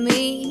faith in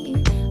me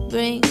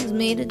brings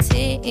me to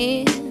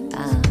tears.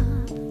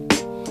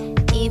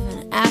 Even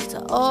after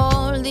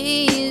all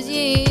these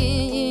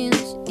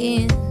years,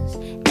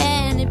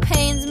 and it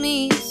pains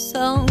me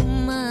so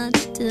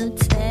much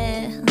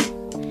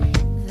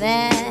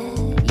that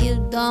you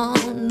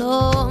don't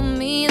know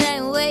me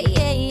that way,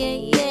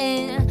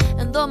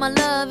 and though my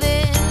love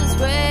is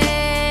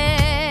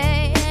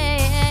rare,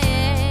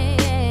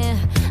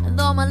 and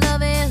though my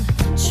love is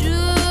true,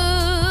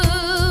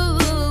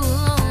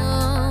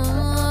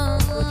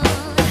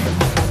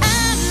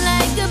 I'm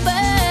like a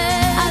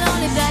bird, I'll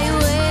only fly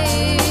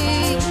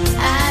away.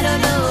 I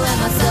don't know where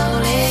my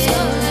soul is,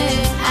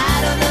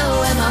 I don't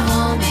know where my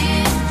home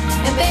is,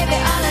 and baby,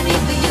 all I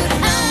need for you to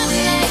know is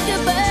I'm like a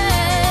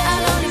bird,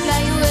 I'll only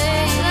fly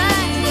away.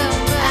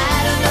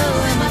 I don't know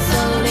where my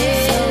soul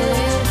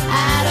is,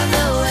 I don't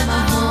know where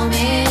my home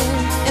is,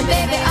 and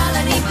baby, all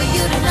I need for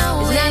you to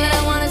know is not that I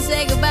wanna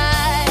say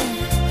goodbye.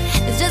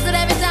 It's just that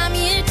every time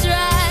you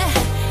try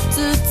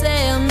to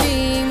tell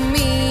me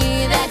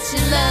that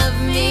you love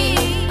me,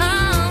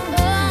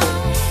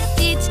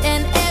 each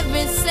and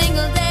every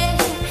single day,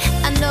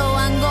 I know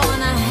I'm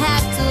gonna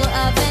have to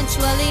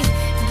eventually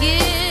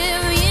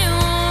give you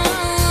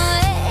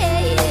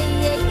away.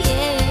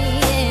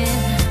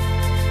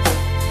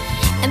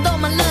 And though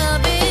my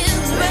love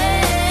is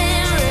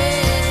rare,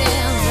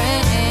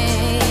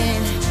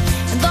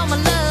 and though my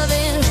love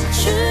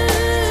is true,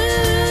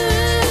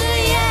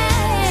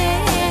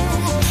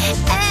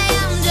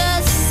 I'm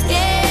just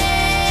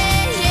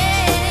scared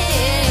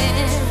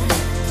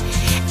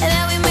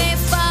that we may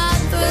fall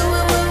through.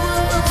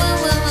 I'm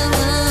like a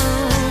bird,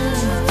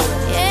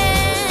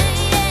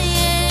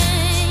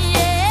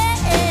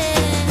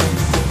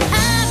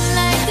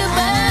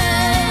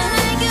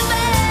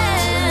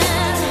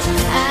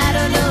 I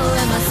don't know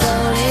where my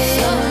soul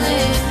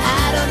is,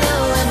 I don't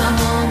know where my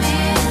home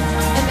is,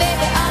 and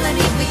baby, all I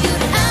need for you to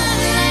know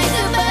is I'm like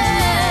a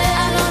bird,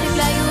 I'll only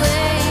fly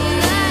away.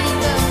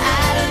 I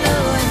don't know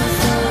where my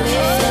soul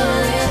is, I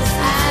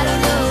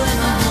don't know where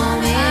my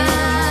home is,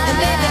 and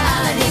baby, all I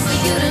need for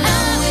you to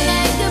know is I'm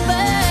like a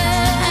bird,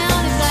 I'll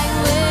only fly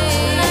away. I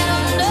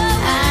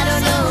don't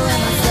know where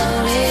my soul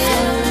is,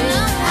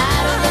 I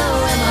don't know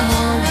where my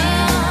home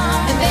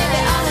is, and baby,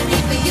 all I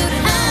need for you to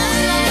know is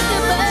I'm like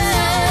a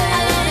bird,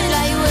 I'll only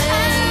fly away.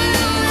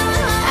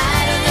 I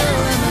don't know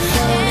where my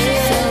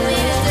soul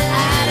is, I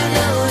don't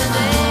know where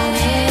my home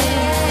is,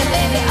 and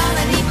baby, all I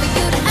need for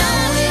you to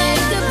know is I'm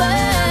like a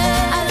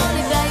bird, I'll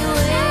only fly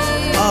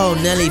away. Oh,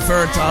 Nelly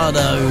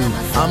Furtado,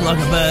 I'm Like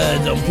a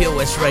Bird on Pure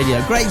West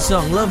Radio. Great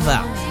song, love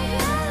that.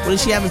 What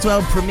does she have as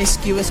well?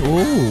 Promiscuous.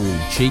 Ooh,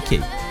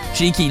 cheeky.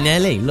 Cheeky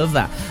Nelly, love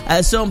that.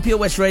 So on Pure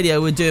West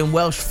Radio, we're doing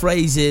Welsh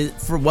phrases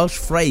for Welsh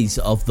phrase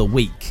of the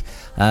week.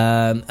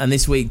 And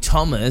this week,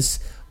 Thomas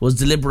was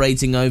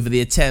deliberating over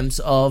the attempts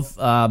of,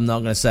 I'm not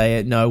going to say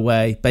it, no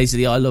way.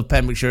 Basically, I love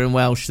Pembrokeshire in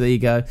Welsh, there you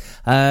go.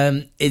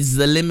 Is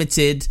the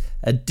limited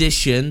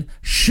edition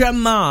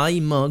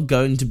Shwmae mug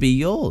going to be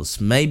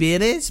yours? Maybe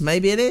it is,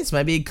 maybe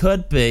it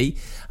could be.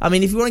 I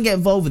mean, if you want to get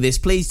involved with this,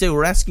 please do.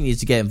 We're asking you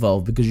to get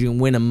involved because you can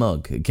win a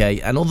mug, okay?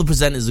 And all the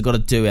presenters have got to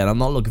do it. I'm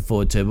not looking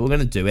forward to it, but we're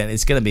going to do it.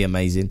 It's going to be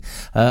amazing.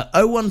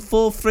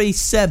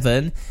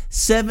 01437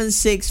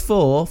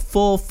 764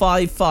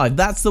 455.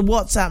 That's the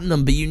WhatsApp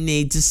number you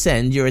need to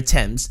send your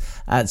attempts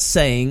at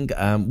saying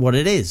what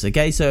it is,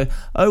 okay? So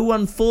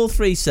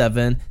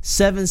 01437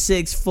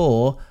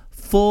 764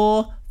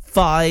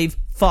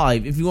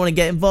 455 if you want to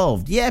get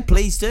involved. Yeah,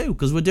 please do,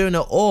 because we're doing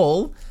it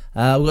all.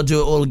 We've got to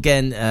do it all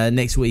again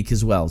next week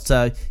as well.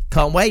 So,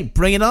 can't wait.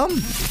 Bring it on.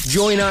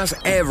 Join us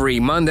every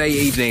Monday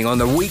evening on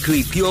the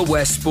weekly Pure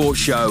West Sports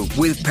Show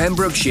with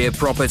Pembrokeshire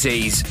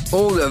Properties.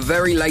 All the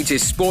very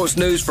latest sports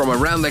news from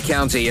around the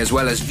county, as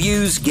well as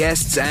views,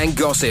 guests and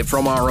gossip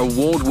from our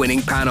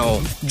award-winning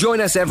panel. Join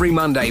us every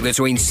Monday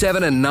between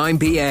 7 and 9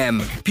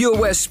 p.m. Pure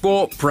West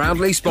Sport,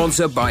 proudly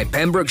sponsored by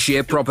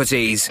Pembrokeshire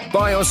Properties.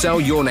 Buy or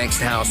sell your next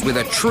house with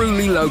a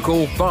truly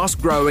local,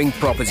 fast-growing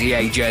property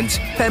agent.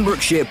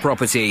 Pembrokeshire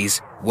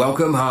Properties.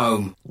 Welcome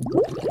home.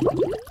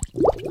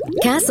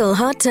 Castle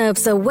Hot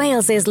Tubs are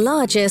Wales's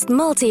largest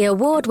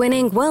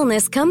multi-award-winning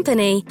wellness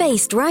company,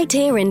 based right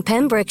here in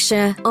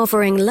Pembrokeshire,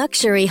 offering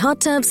luxury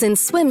hot tubs and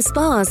swim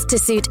spas to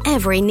suit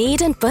every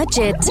need and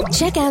budget.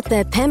 Check out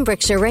their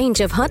Pembrokeshire range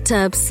of hot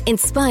tubs,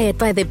 inspired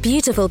by the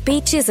beautiful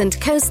beaches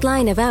and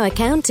coastline of our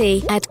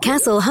county, at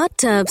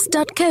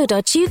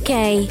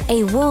castlehottubs.co.uk.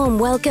 A warm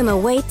welcome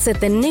awaits at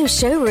the new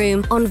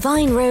showroom on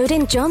Vine Road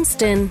in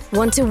Johnston.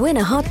 Want to win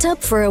a hot tub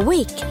for a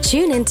week?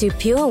 Tune into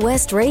Pure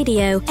West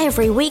Radio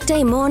every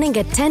weekday morning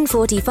at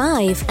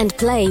 10:45 and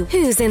play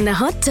Who's in the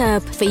Hot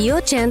Tub for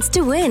your chance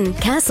to win.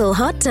 Castle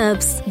Hot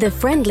Tubs, the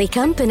friendly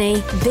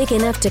company, big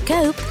enough to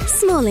cope,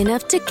 small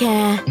enough to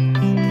care.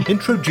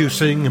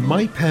 Introducing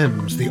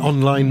MyPems, the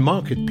online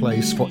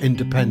marketplace for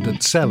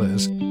independent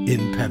sellers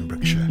in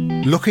Pembrokeshire.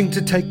 Looking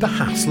to take the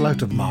hassle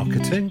out of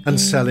marketing and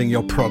selling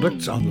your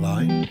products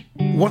online?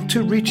 Want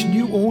to reach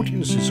new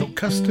audiences or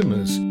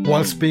customers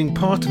whilst being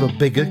part of a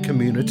bigger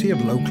community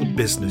of local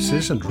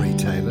businesses and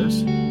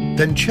retailers?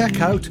 Then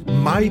check out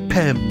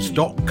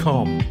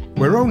mypems.com.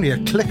 We're only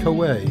a click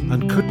away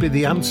and could be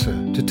the answer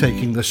to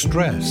taking the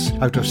stress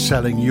out of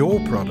selling your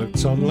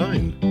products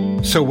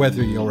online. So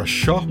whether you're a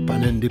shop,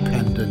 an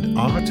independent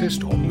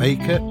artist or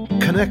maker,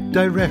 connect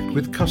direct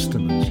with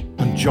customers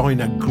and and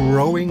join a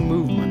growing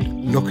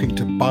movement looking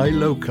to buy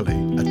locally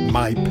at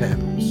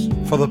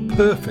MyPems. For the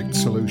perfect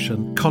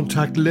solution,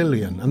 contact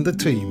Lillian and the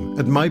team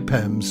at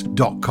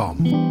mypems.com.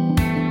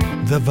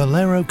 The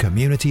Valero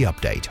Community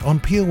Update on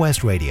Pure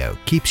West Radio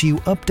keeps you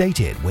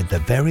updated with the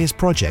various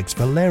projects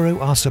Valero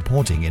are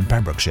supporting in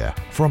Pembrokeshire,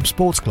 from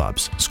sports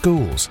clubs,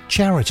 schools,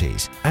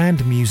 charities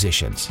and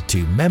musicians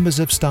to members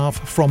of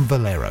staff from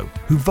Valero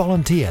who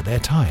volunteer their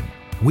time.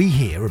 We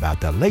hear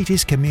about the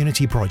latest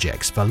community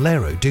projects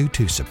Valero do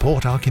to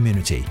support our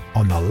community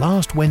on the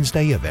last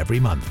Wednesday of every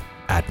month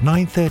at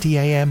 9:30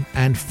 a.m.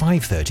 and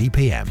 5:30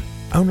 p.m.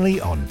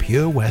 only on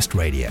Pure West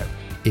Radio.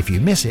 If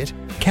you miss it,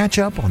 catch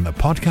up on the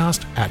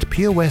podcast at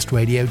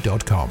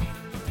purewestradio.com.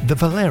 The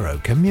Valero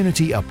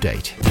Community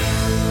Update.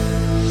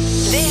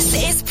 This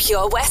is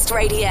Pure West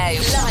Radio,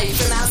 live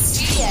from our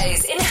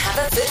studios in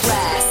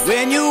Haverfordwest.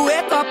 When you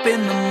wake up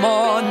in the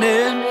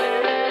morning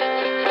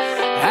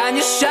and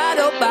you're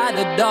shadowed by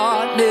the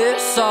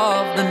darkness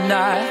of the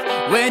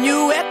night. When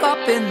you wake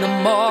up in the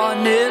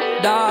morning,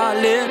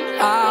 darling,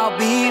 I'll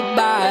be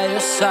by your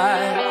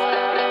side.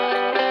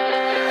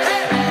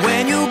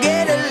 When you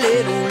get a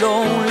little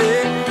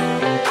lonely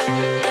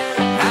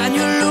and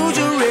you lose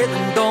your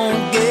rhythm,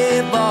 don't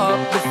give up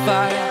the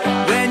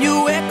fight. When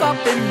you wake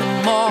up in the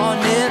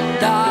morning,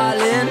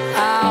 darling,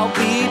 I'll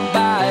be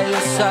by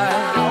your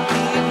side. I'll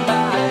be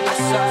by your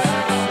side.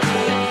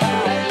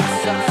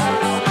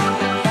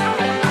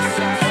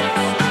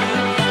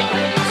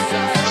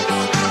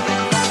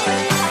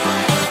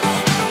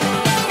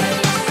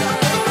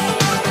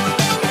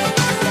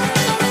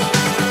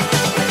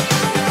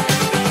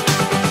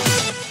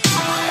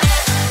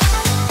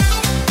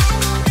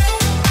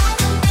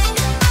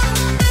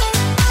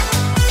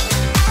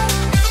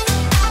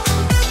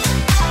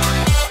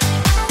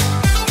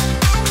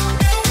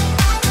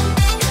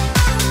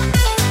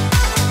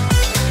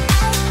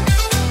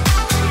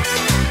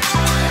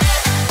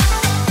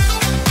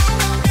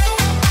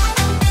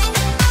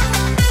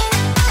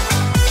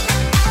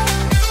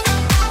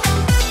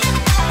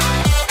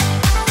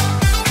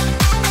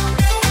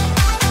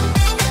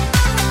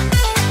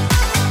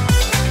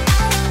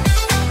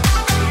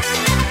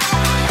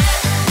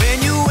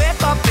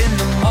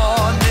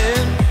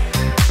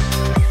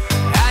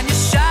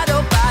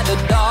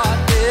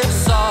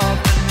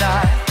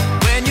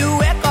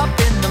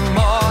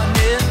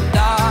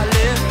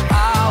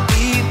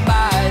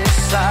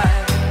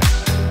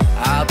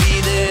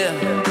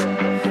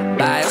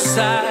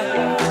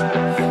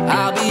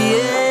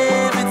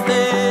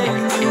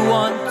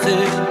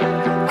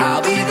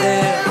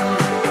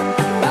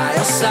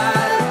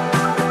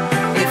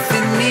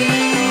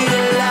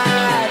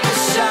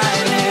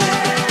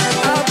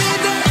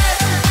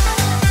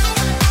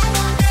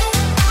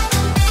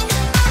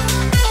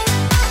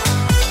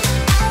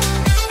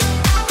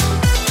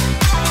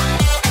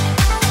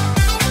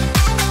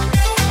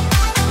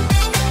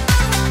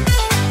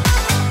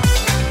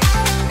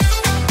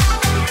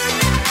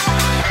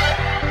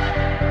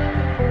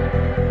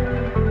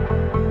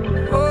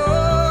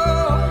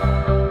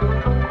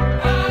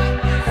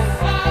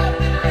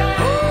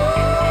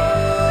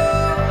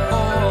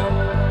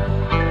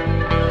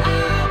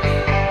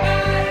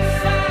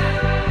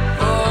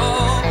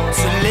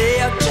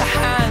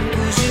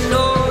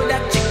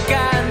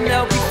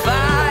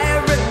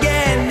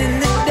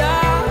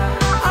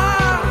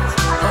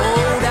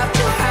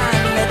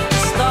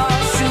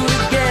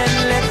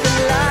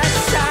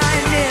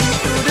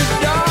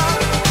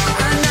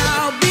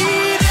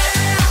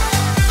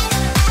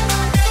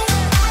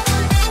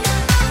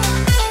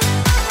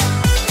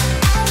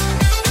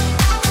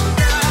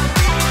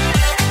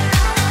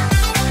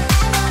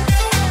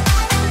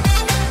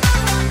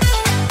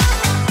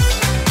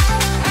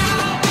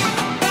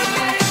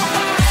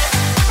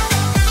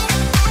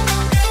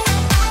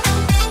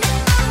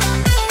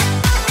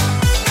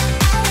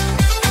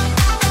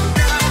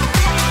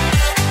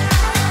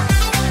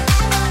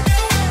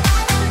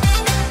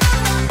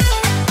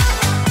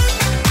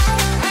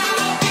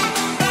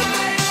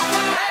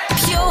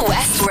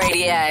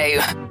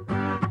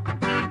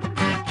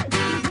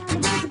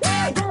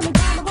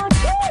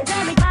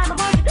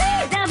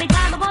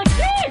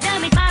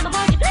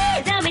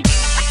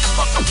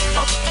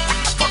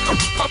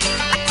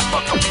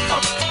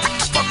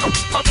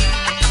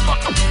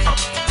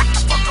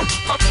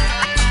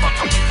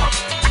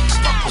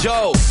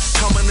 Yo,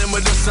 coming in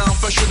with the sound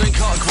fresher than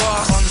cut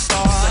grass. On the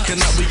start, second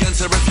that we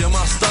enter if you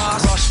must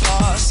start. Rush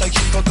past, like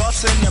you forgot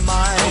in your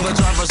mind. All the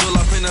drivers all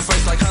up in the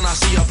face like, can I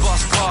see a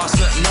bus pass?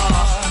 But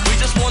nah, we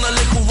just want a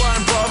little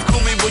wine, bruv.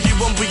 Call me what you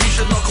want, but you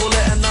should not call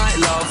it a night,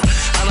 love.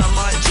 And I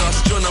might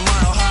just join a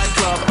Mile High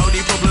Club. Only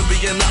problem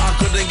being that I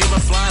couldn't give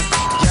a flying.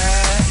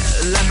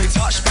 Yeah, let me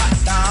touch back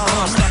down.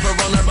 Slap her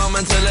on the bum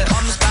until it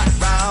comes back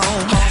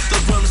round. Half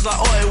the room's like,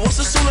 oi, what's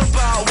this all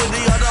about? With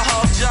the other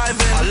half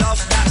jiving. I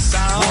love that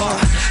sound.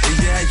 What?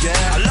 Yeah,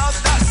 I love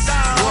that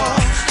sound.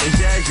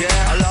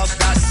 Yeah, I love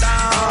that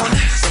sound.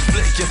 So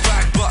flick your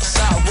back butts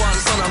out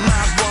once on a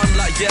mad one.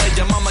 Like, yeah,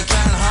 your mama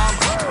can hum.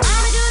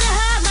 Mama do the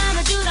hum,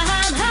 mama do the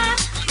hum, hum.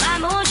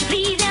 Mama, won't you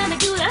please let me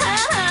do the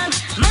hum, hum.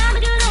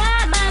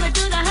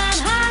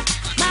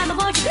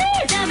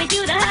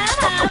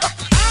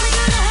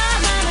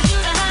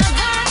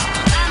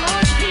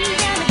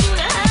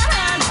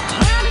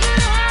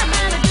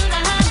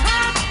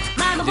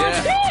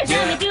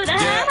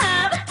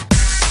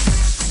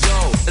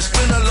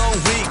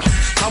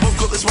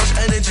 This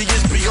much energy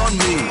is beyond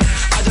me.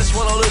 I just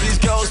want all of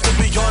these girls to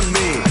be on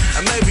me.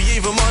 And maybe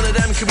even one of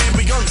them could be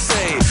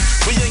Beyonce.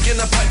 We ain't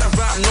gonna pack that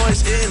rap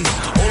noise in.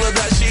 All of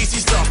that cheesy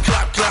stuff,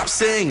 clap, clap,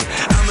 sing.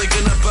 And we're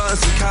gonna burn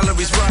some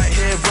calories right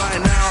here, right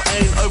now.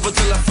 Ain't over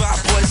till a fat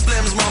boy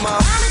slims,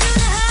 mama. Mama do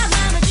the hub,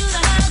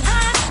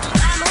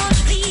 mama won't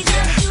you please,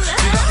 yeah. Do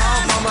the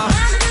hub, mama.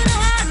 Mama do the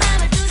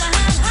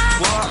hub,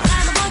 what?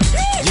 Mama won't you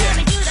please,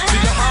 yeah. Do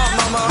the hub,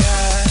 mama.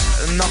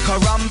 Yeah, knock her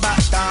run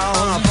back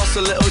down. Plus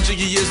a little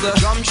jiggy is the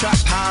drum track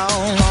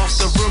pound. Half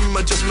the room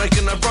are just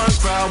making a run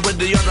crowd with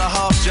the other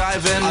half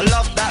jiving. I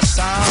love that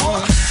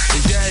sound.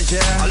 Yeah,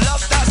 yeah. I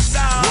love that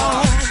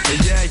sound.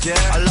 Yeah,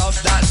 yeah. I love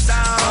that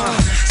sound.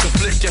 So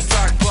flick your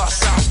fag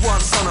butts out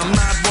once on a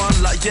mad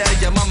one. Like, yeah,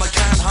 yeah, mama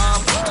can't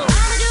harm. Mama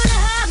do the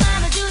hub,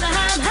 mama do the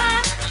hub,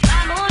 hub.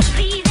 Mama won't you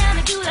please let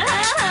me do the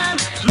hub,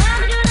 hub.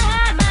 Mama do the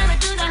hub, mama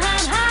do the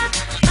hub, hub.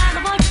 Mama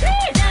won't you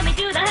please let me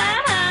do the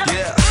hub, hub.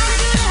 Yeah. Mama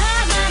do the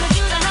hub, mama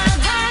do the hub,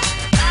 hub.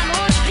 Mama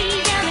won't you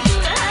please let me do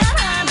the hub,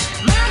 hub.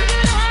 Mama do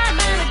the hub,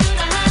 mama do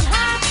the hub,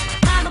 hub.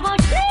 Mama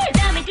won't you please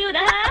let me do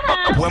the hub,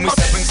 hub. When we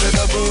step into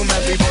the room,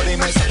 everybody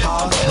makes a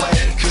pathway.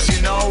 Cause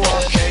you know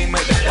what, can't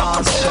make the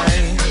dance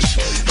change.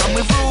 And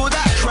we rule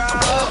that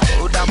crowd,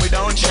 and we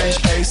don't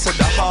change pace at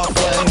the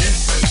halfway.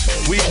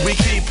 We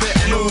keep it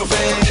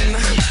moving,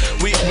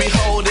 we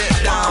hold it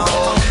down.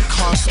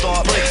 Can't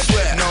stop, break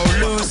sweat, no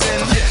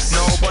losing.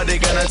 Nobody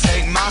gonna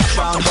take my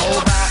crown,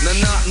 hold back.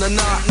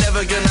 Nah,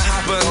 never gonna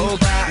happen. Hold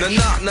back.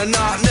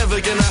 Nah,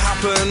 never gonna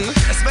happen.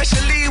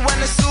 Especially when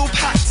it's all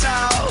packed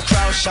out,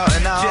 crowd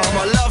shouting out.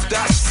 Yeah, I love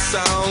that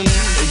sound.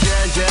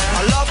 Yeah, yeah,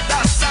 I love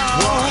that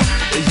sound.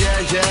 Yeah,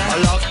 yeah, I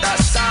love that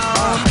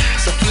sound.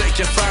 So flick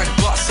your fag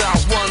butts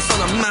out once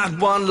on a mad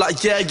one.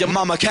 Like, yeah, your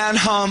mama can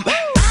hump.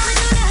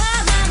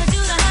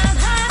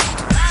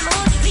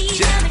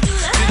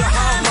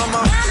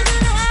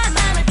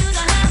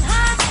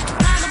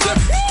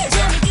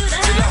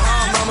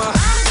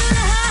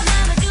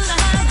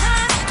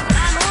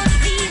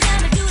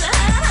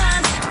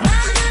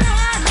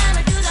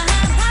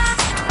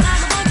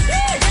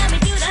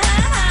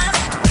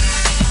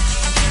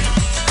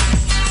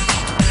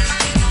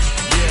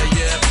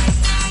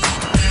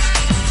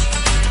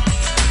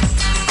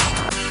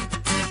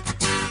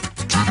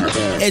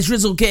 It's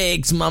Rizzle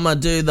Kicks, Mama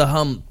Do the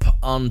Hump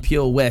on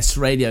Pure West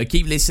Radio.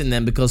 Keep listening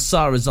then, because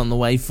Sarah's on the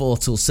way 4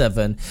 till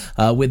 7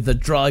 with the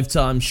Drive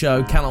Time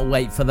show. Cannot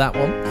wait for that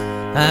one.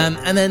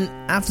 And then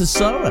after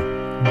Sarah,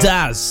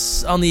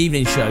 Daz on the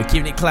evening show,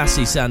 keeping it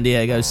classy, San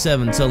Diego,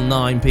 7 till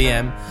 9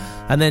 p.m.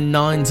 And then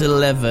 9 till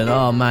 11.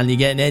 Oh man, you're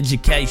getting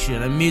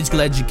education and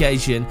musical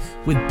education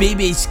with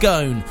BB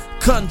Scone,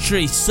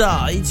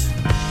 Countryside.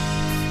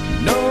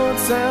 No, it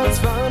sounds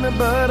funny,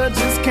 but I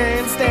just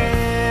can't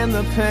stand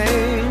the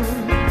pain.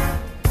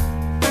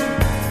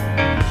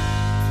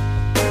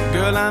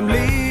 Girl, I'm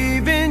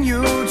leaving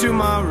you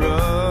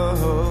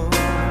tomorrow.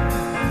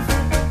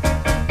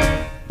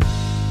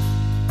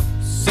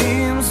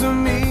 Seems to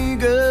me,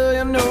 girl,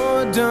 you know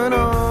I've done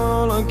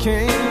all I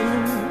can.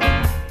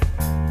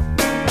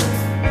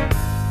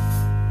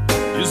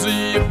 You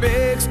see a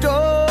big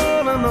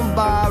stole and a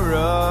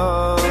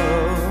borrow.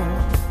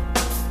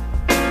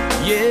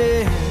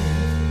 Yeah.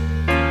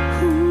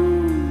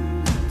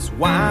 That's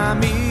why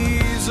I'm easy.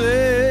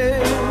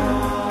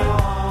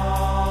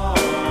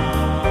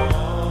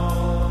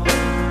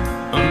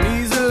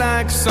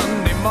 Like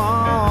Sunday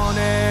morning,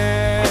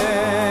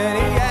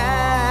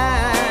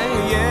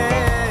 yeah,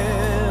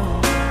 yeah.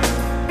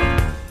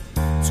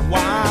 That's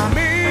why I'm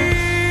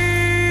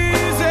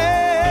easy,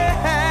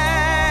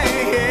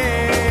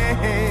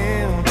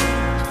 yeah.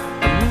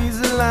 I'm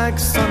easy like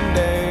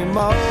Sunday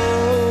morning.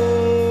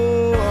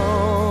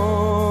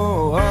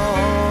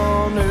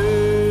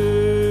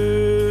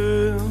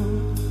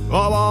 I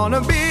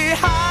wanna be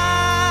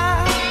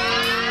high,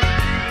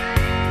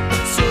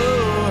 so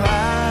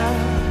high.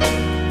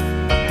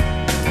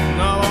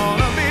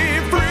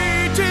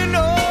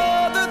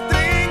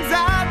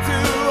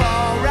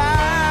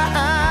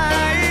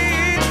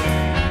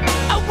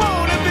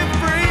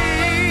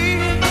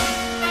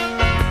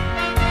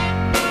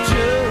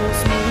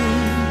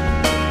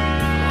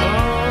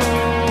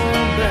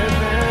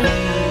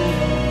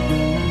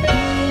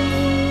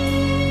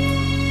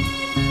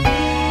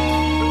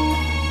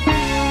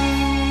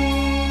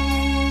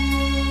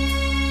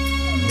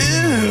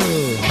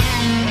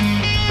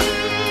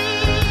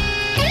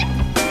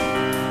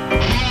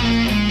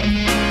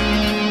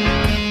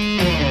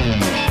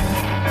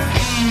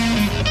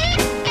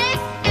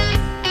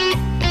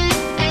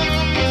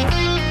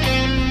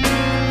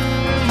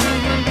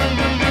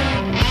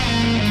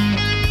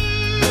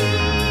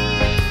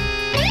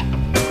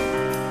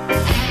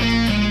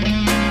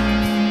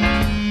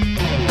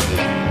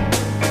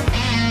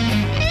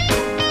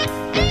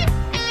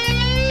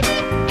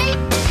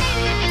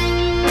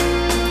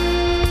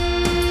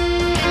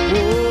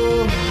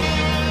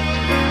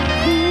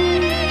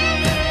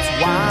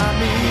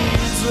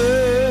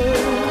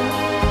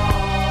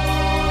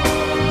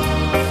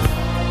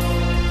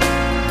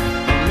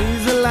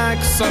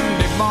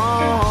 Sunday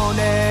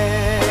morning.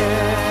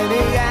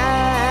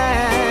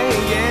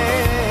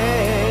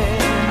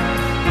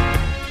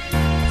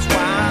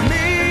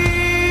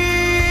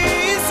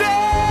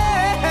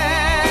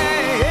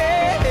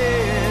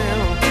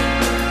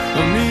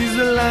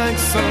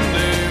 next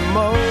Sunday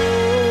morning.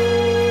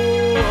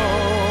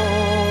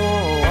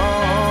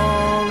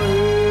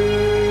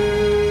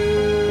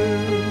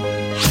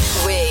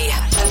 We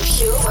are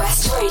Pure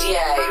West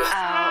Radio.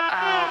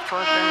 Out for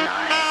the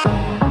night.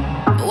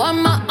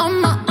 Am I on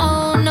my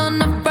own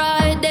on a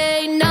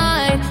Friday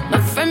night?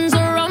 My friends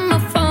are on my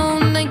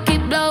phone, they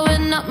keep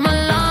blowing up my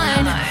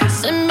line.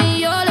 Send me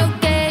your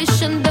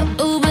location, the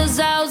Uber's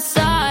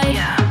outside.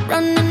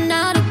 Running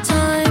out of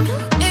time.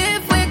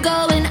 If we're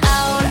going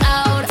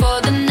out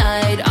for the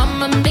night,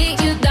 I'ma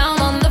meet you down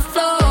on the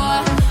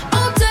floor.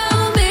 Oh,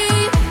 tell me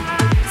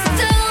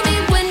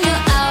when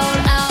you're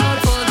out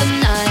for the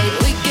night.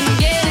 We can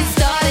get it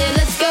started,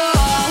 let's go.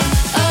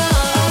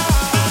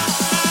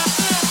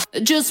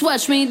 Just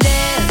watch me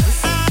dance.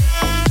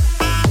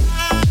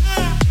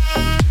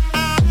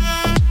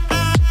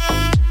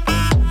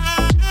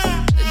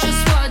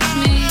 Just watch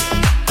me.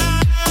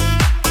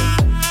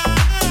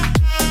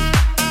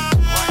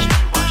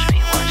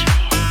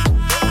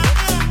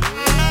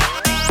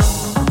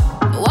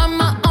 Am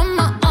I on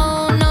my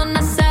own on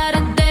a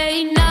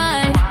Saturday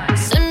night?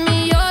 Send me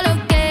your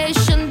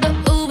location, the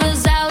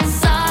Uber's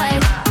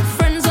outside.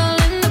 Friends all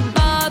in the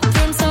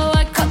bathroom, so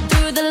I cut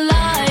through the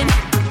line.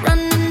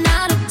 Running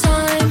out of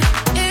time.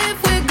 If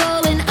we're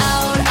going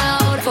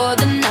out for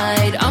the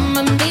night,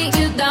 I'ma meet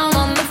you down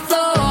on the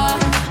floor.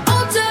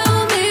 Oh,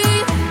 tell me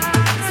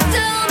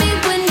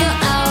when you're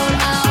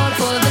out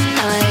for the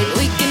night.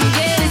 We can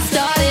get it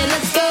started,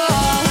 let's go.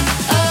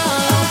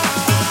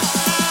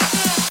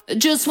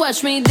 Just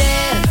watch me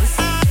dance.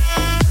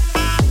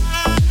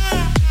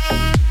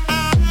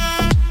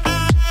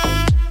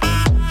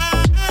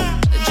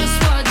 Just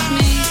watch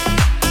me.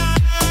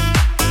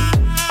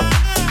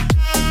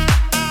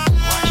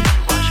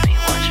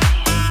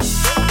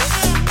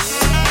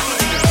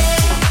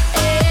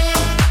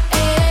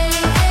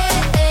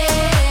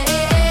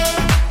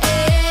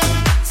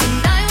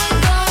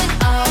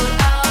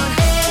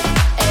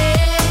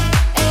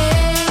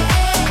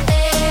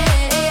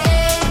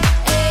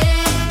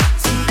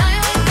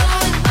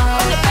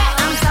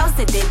 I'm so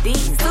sedity,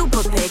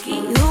 super picky.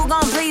 Who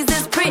gon' please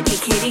this pretty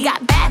kitty?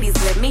 Got baddies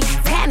with me,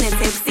 tan and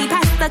tipsy.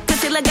 Pass the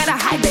concealer, gotta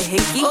hide the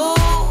hickey.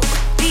 Ooh,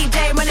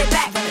 DJ run it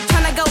back,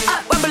 tryna go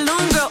up where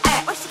Balloon Girl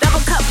at.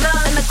 Double cup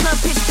love in the club,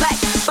 pitch black.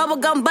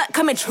 Bubblegum butt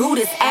coming true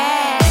this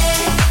ass.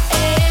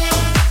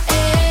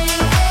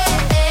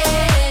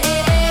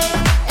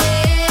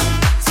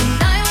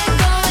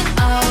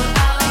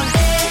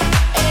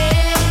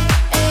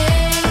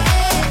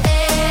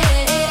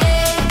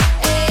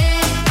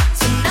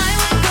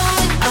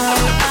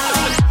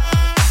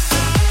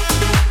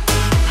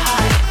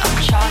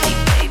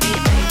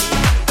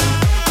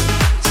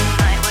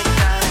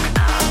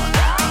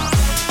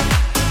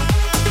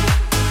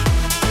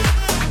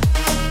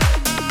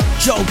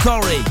 Joel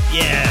Corey,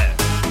 yeah.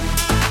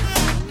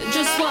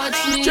 Just watch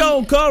me.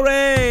 Joel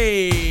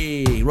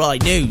Corey.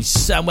 Right,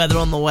 news and weather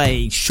on the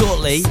way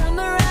shortly.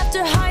 Summer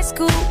after high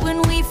school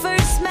when we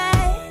first met.